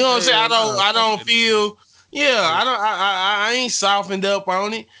forgiveness. You know what I'm saying? I don't feel. Yeah, I ain't softened up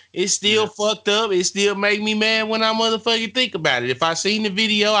on it. It's still fucked up. It still make me mad when I motherfucking think about it. If I seen the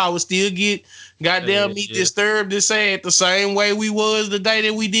video, I would still get goddamn disturbed and sad the same way we was the day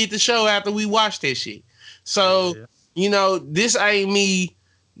that we did the show after we watched that shit. So, you know, this ain't me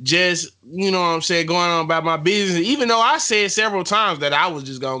just, you know what I'm saying, going on about my business. Even though I said several times that I was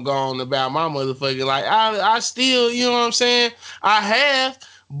just gonna go on about my motherfucking, like, I still, you know what I'm saying? I have,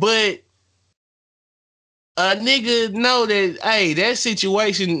 but a nigga know that, hey, that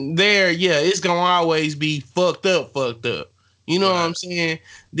situation there, it's gonna always be fucked up. You know what I'm saying?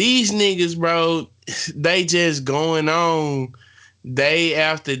 These niggas, bro, they just going on day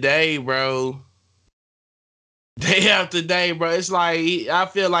after day, bro. Day after day, bro. It's like, I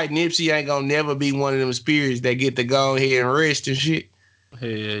feel like Nipsey ain't gonna never be one of them spirits that get to go ahead and rest and shit.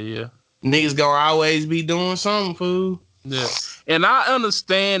 Yeah. Niggas gonna always be doing something, fool. Yeah. And I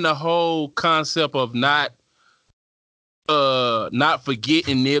understand the whole concept of not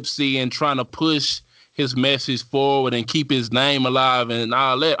forgetting Nipsey and trying to push his message forward and keep his name alive and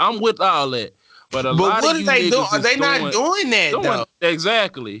all that. I'm with all that. But lot what of are they doing? Are they not doing that, though?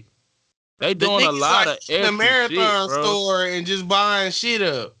 Exactly. They doing a lot of extra the marathon shit, store and just buying shit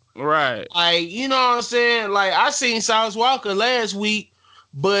up. Right. Like, you know what I'm saying? Like, I seen Sauce Walker last week,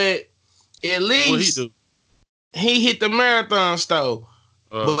 but at least he hit the marathon store.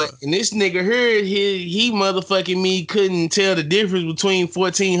 But and this nigga here, he motherfucking me couldn't tell the difference between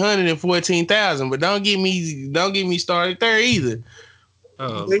 1,400 and 14,000. But don't get me started there either.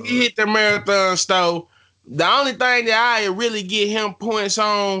 When he hit the marathon store, the only thing that I really get him points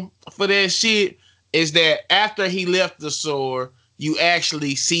on for that shit is that after he left the store, you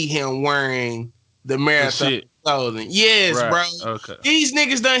actually see him wearing the marathon clothing. Yes, right. Bro. Okay. These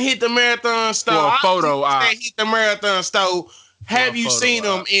niggas done hit the marathon store. For a photo op. They hit the marathon store. Have you seen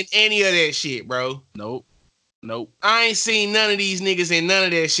them in any of that shit, bro? Nope. I ain't seen none of these niggas in none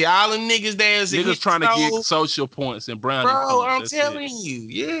of that shit. All them niggas there's niggas trying to get social points and brownie points. Bro, I'm telling you.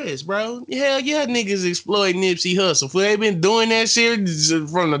 Yes, bro. Hell yeah, niggas exploit Nipsey Hussle. For they been doing that shit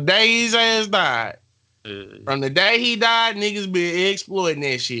from the day his ass died. From the day he died, niggas been exploiting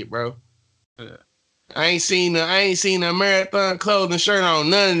that shit, bro. Yeah. I ain't seen a marathon clothing shirt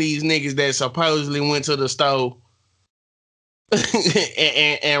on none of these niggas that supposedly went to the store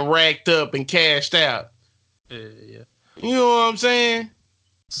and racked up and cashed out. Yeah. You know what I'm saying?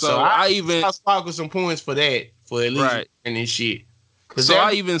 So I even spark with some points for that, for at least and this shit. Because so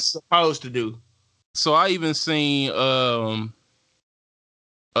that's I even supposed to do. So I even seen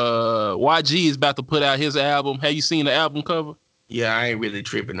YG is about to put out his album. Have you seen the album cover? Yeah, I ain't really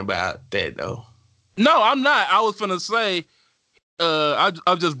tripping about that though. No, I'm not. I was finna say,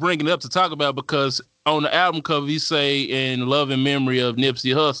 I'm just bringing it up to talk about because on the album cover you say in love and memory of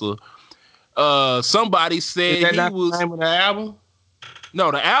Nipsey Hussle. Somebody said is that he not was the name of the album. No,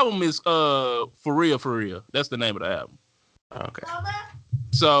 the album is For Real, For Real. That's the name of the album. Okay.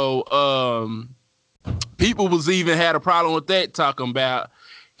 So people was even had a problem with that, talking about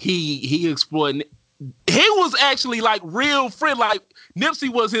he exploiting. He was actually like real friend, like Nipsey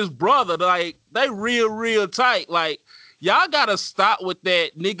was his brother. Like they real tight. Like y'all gotta stop with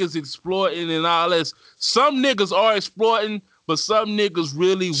that niggas exploiting and all this. Some niggas are exploiting, but some niggas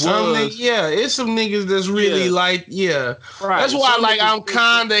really was. It's some niggas that's really like, Right. That's why Some I'm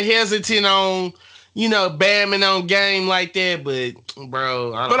kind of hesitant on, bamming on Game like that. But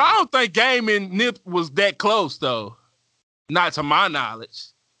bro, I don't think Game and Nip was that close though, not to my knowledge.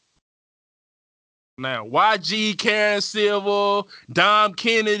 Now, YG, Karen Civil, Dom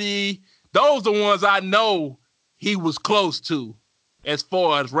Kennedy, those are the ones I know he was close to as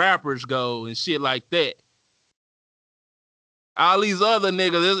far as rappers go and shit like that. All these other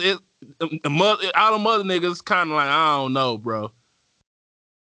niggas, all them other niggas kind of like, I don't know, bro.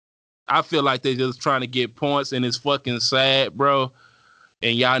 I feel like they're just trying to get points and it's fucking sad, bro.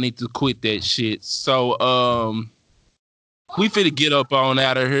 And y'all need to quit that shit. So, we finna get up on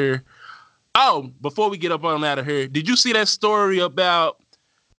out of here. Oh, before we get up on out of here, did you see that story about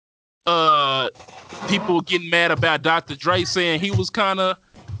people getting mad about Dr. Dre saying he was kind of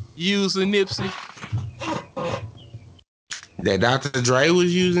using Nipsey? That Dr. Dre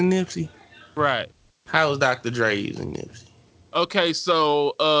was using Nipsey? Right. How was Dr. Dre using Nipsey? Okay,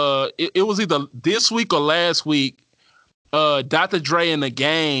 so it was either this week or last week. Dr. Dre in The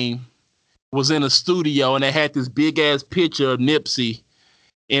Game was in a studio and they had this big ass picture of Nipsey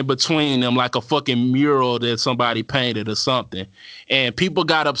in between them, like a fucking mural that somebody painted or something. And people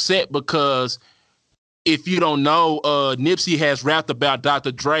got upset because if you don't know, Nipsey has rapped about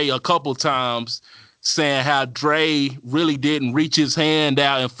Dr. Dre a couple times, saying how Dre really didn't reach his hand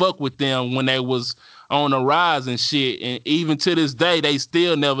out and fuck with them when they was on the rise and shit. And even to this day, they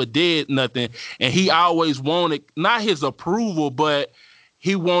still never did nothing. And he always wanted, not his approval, but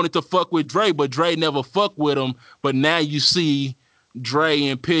he wanted to fuck with Dre, but Dre never fucked with him. But now you see Dre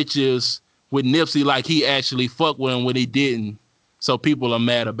in pictures with Nipsey like he actually fucked with him when he didn't. So people are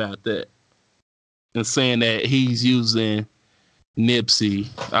mad about that and saying that he's using Nipsey.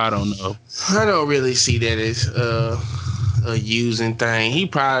 I don't know. I don't really see that as a using thing. He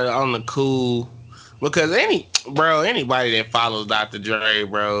probably on the cool because anybody that follows Dr. Dre,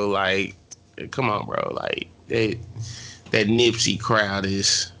 bro, like, come on, bro, like that Nipsey crowd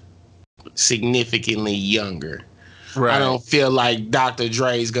is significantly younger. Right. I don't feel like Dr.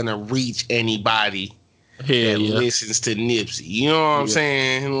 Dre is gonna reach anybody that listens to Nipsey. You know what I'm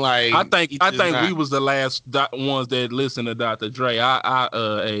saying? Like, I think we was the last ones that listened to Dr. Dre,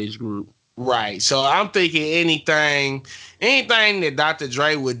 our age group. Right. So I'm thinking anything that Dr.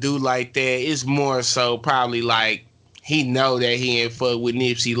 Dre would do like that is more so probably like he know that he ain't fuck with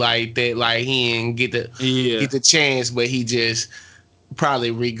Nipsey like that. Like he ain't get the chance, but he just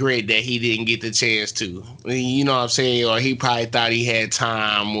probably regret that he didn't get the chance to. You know what I'm saying? Or he probably thought he had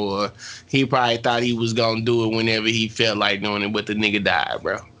time, or he probably thought he was gonna do it whenever he felt like doing it, but the nigga died,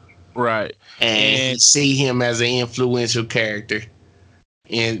 bro. Right. And see him as an influential character,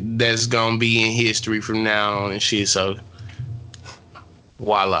 and that's gonna be in history from now on and shit. So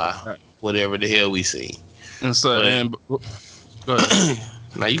voila, whatever the hell we see. And so, go ahead.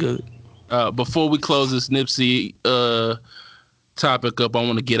 Now you good. Before we close this Nipsey topic up, I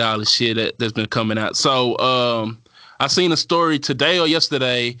want to get all the shit that's been coming out. So I seen a story today or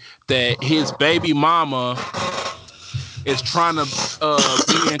yesterday that his baby mama is trying to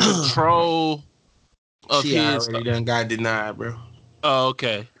be in control of she already done got denied, bro. Oh,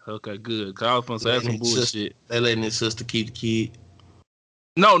 okay, good. Cause I was gonna say that's some bullshit. They letting his sister keep the kid.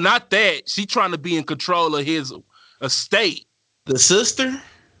 No, not that. She trying to be in control of his estate. The sister?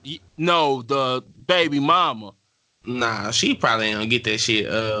 No, the baby mama. Nah, she probably ain't gonna get that shit.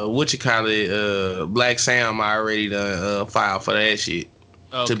 Black Sam already done filed for that shit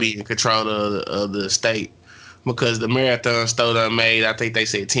to be in control of the estate because the Marathon store done made, I think they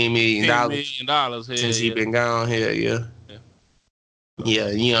said $10 million since he been gone. Hell yeah. Yeah,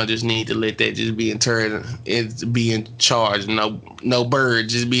 you don't just need to let that just be in turn. It's be in charge. No bird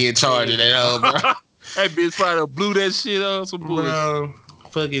just be in charge of that, bro. That bitch probably blew that shit on some bullshit. Bro,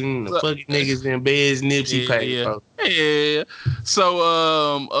 fucking niggas in beds, Nipsey paid, bro. Yeah. So,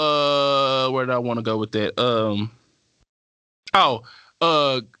 where did I want to go with that?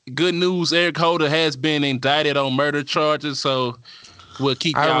 Good news. Eric Holder has been indicted on murder charges. So we'll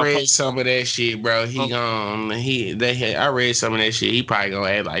keep. I read some of that shit, bro. I read some of that shit. He probably gonna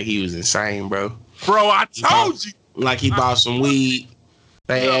act like he was insane, bro. Bro, I told you. Like he bought some weed.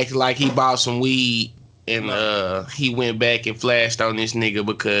 They acted like he bought some weed. And he went back and flashed on this nigga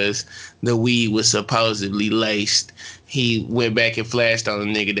because the weed was supposedly laced. He went back and flashed on the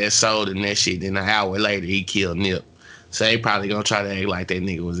nigga that sold him that shit. Then an hour later, he killed Nip. So they probably gonna try to act like that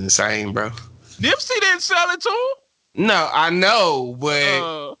nigga was insane, bro. Nipsey didn't sell it to him? No, I know,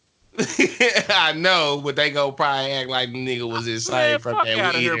 but I know, but they gonna probably act like the nigga was insane from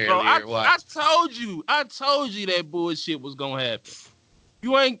that weed earlier. I told you that bullshit was gonna happen.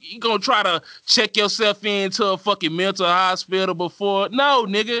 You ain't gonna try to check yourself into a fucking mental hospital before. No,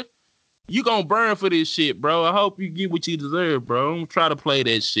 nigga. You gonna burn for this shit, bro. I hope you get what you deserve, bro. Don't try to play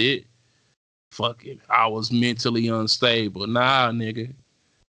that shit. Fuck it. I was mentally unstable. Nah, nigga.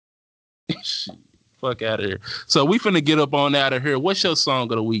 Shit. Fuck out of here. So we finna get up on out of here. What's your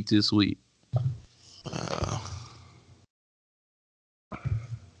song of the week this week?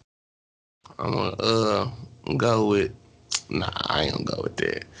 I'm gonna go with. Nah, I ain't gonna go with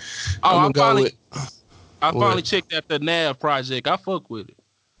that. I finally checked out the Nav project. I fuck with it.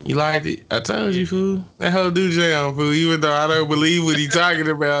 You liked it? I told you, fool. That whole do jam, fool. Even though I don't believe what he talking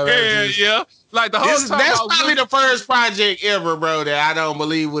about. Yeah. Like the whole time. That's probably the first project ever, bro, that I don't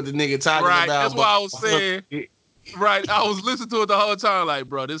believe what the nigga talking about. That's what I was saying. Right. I was listening to it the whole time, like,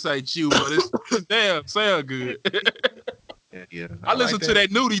 bro, this ain't you, but this damn sound good. Yeah. I listened to that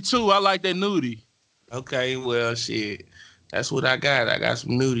Nudie too. I like that Nudie. Okay, well, shit. That's what I got. I got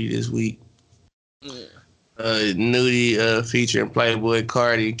some Nudie this week. Yeah. Nudie featuring Playboy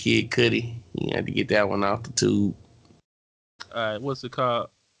Cardi, Kid Cudi. You had to get that one off the tube. All right, what's it called?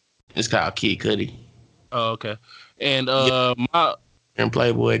 It's called Kid Cudi. Oh, okay. And and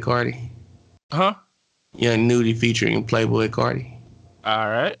Playboy Cardi. Huh? Young Nudie featuring Playboy Cardi. All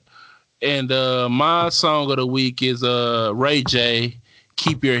right. And my song of the week is Ray J,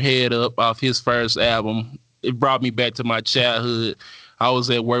 Keep Your Head Up, off his first album. It brought me back to my childhood. I was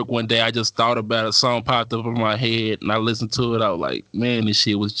at work one day. I just thought about a song popped up in my head, and I listened to it. I was like, man, this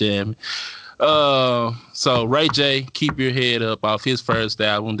shit was jamming. So Ray J, Keep Your Head Up, off his first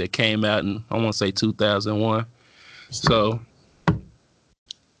album that came out in, I want to say 2001. So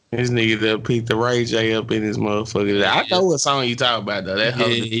this nigga that picked the Ray J up in his motherfucker. I know what song you talking about though. That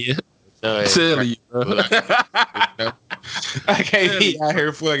Tell you, bro. I can't be out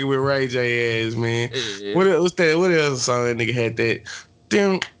here fucking with Ray J ass, man. Yeah. What else song that nigga had that?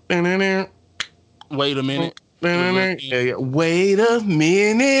 Wait a minute. Wait a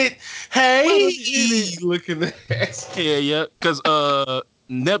minute. Hey, looking at that. Yeah. Because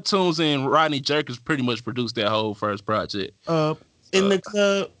Neptunes and Rodney Jerkins pretty much produced that whole first project. In the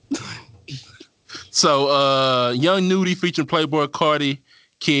club. So Young Nudie featuring Playboy Cardi,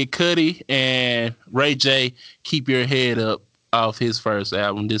 Kid Cudi, and Ray J, Keep Your Head Up, off his first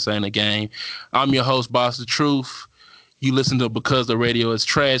album, This Ain't a Game. I'm your host, Boss the Truth. You listen to Because the Radio is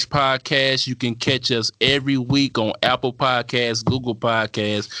Trash podcast. You can catch us every week on Apple Podcasts, Google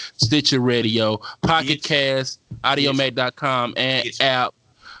Podcasts, Stitcher Radio, Pocket Cast, Audiomac.com, and app,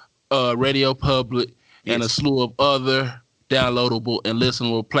 Radio Public, and a slew of other downloadable and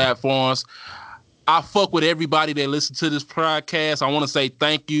listenable platforms. I fuck with everybody that listens to this podcast. I want to say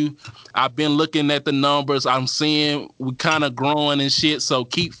thank you. I've been looking at the numbers. I'm seeing we kind of growing and shit. So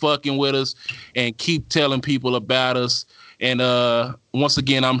keep fucking with us and keep telling people about us. And once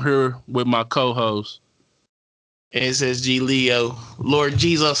again, I'm here with my co-host. SSG Leo, Lord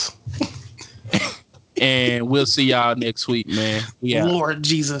Jesus. And we'll see y'all next week, man. Yeah. Lord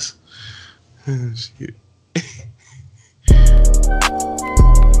Jesus. Shit.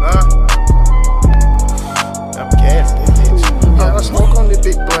 I smoke on the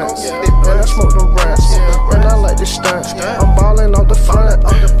big blunts, and I smoke them rats, and I like the stunts. I'm ballin' off the front,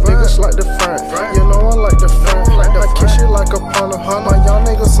 niggas like the front. You know I like the front, I kiss you like a punter. My young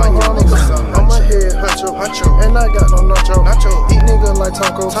niggas so honest. I'm a head huncho, and I got no nacho. Eat nigga like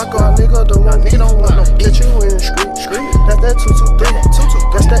tacos, my nigga the one he don't want no. Get you in the street. That's that 223,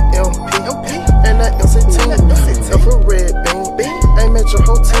 that's that MP, and that MC10. F a red bean, aim at your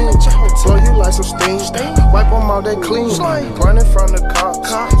whole team. Blow you like some steam, wipe them all that clean. Running from the cops,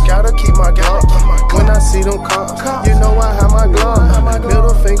 gotta keep my Glock. When I see them cops, you know I have my Glock.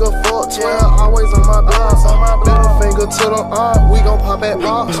 Middle finger 412, always on my block. Middle finger to them we gon' pop at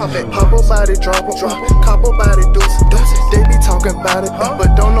box. Pop a body, drop em, cop a body, deuce. They be talking about it,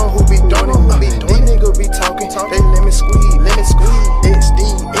 but don't know who be doing it. These niggas be talking, they let me squeeze.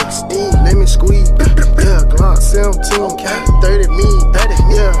 XD, let me squeeze. Yeah, Glock 17, 30 me.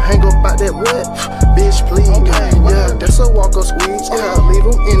 Yeah, hang up out that wet, bitch please. Yeah, that's a walker squeeze. Yeah, leave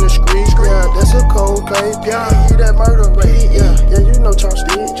him in the streets. Yeah, that's a cold case. Yeah, he that murder rate. Yeah, you know Charles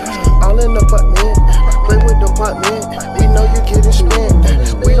did. All in the apartment, play with the apartment. We know you getting spent.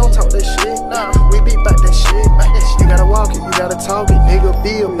 We don't talk that shit. We be back that shit. You gotta walk it, you gotta talk it. Nigga,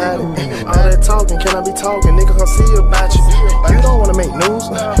 be about it. All that talking, can I be talking? Nigga, come see about you. You don't wanna make news.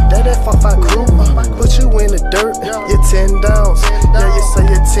 That 5-5 crew. Put you in the dirt. You're 10 down. Yeah, you say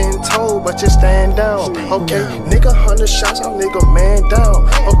you're 10 toe, but you stand down. Okay, nigga, 100 shots, I'm nigga man down.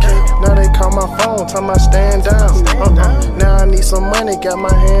 Okay, now they call my phone, tell me stand down. Now I need some money, got my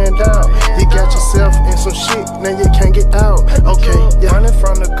hand down. You got yourself in some shit, now you can't get out. Okay, running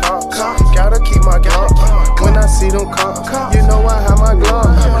from the cops, gotta keep my Glock. When I see them cops, you know I have my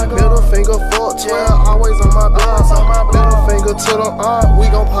Glock. Middle finger for 12, always on my block. Middle finger to them we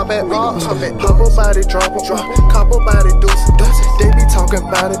gon' pop at box. Pop a body, drop em, cop a body, deuce. They be talking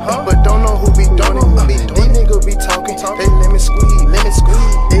about it, but don't know who be doing it. These niggas be talking, they let me squeeze.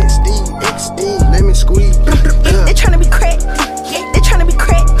 XD, let me squeeze. They tryna be cracked, they tryna be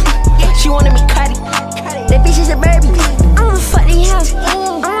cracked. She wanted me cutty, that bitch is a baby. I'm a fucking house,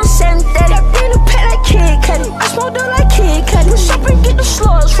 I'm on 730. In a pet like Kid Cudi, I smoke dope like Kid Cudi. Push up and get the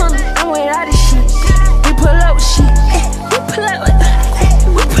slugs from me, I'm with all this shit. We pull up with shit, we pull up with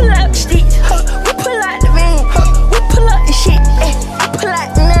we pull out the sticks, we pull out the van, we pull up the shit, I pull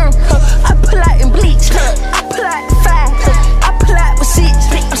out the 9, I pull out in bleach, I pull out the 5, I pull out with 6,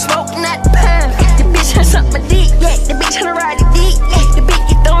 I'm smoking out the pound, the bitch has suck my dick, yeah, the bitch tryna ride the dick, yeah, the bitch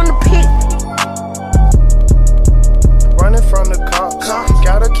get thrown the pit. Running from the cops,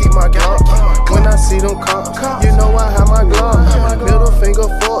 gotta keep my Glock. When I see them cops, you know I have my Glock. Middle finger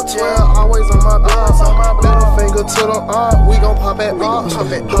for 12, always on my block. Middle finger to them we gon' pop at box.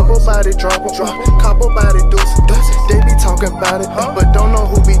 Pop a body, drop em, cop a body, deuce. They be talking about it, but don't know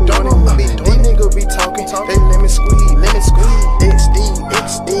who be doing it. These niggas be talking, they let me squeeze.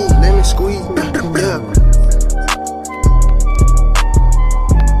 XD, let me squeeze. Yeah.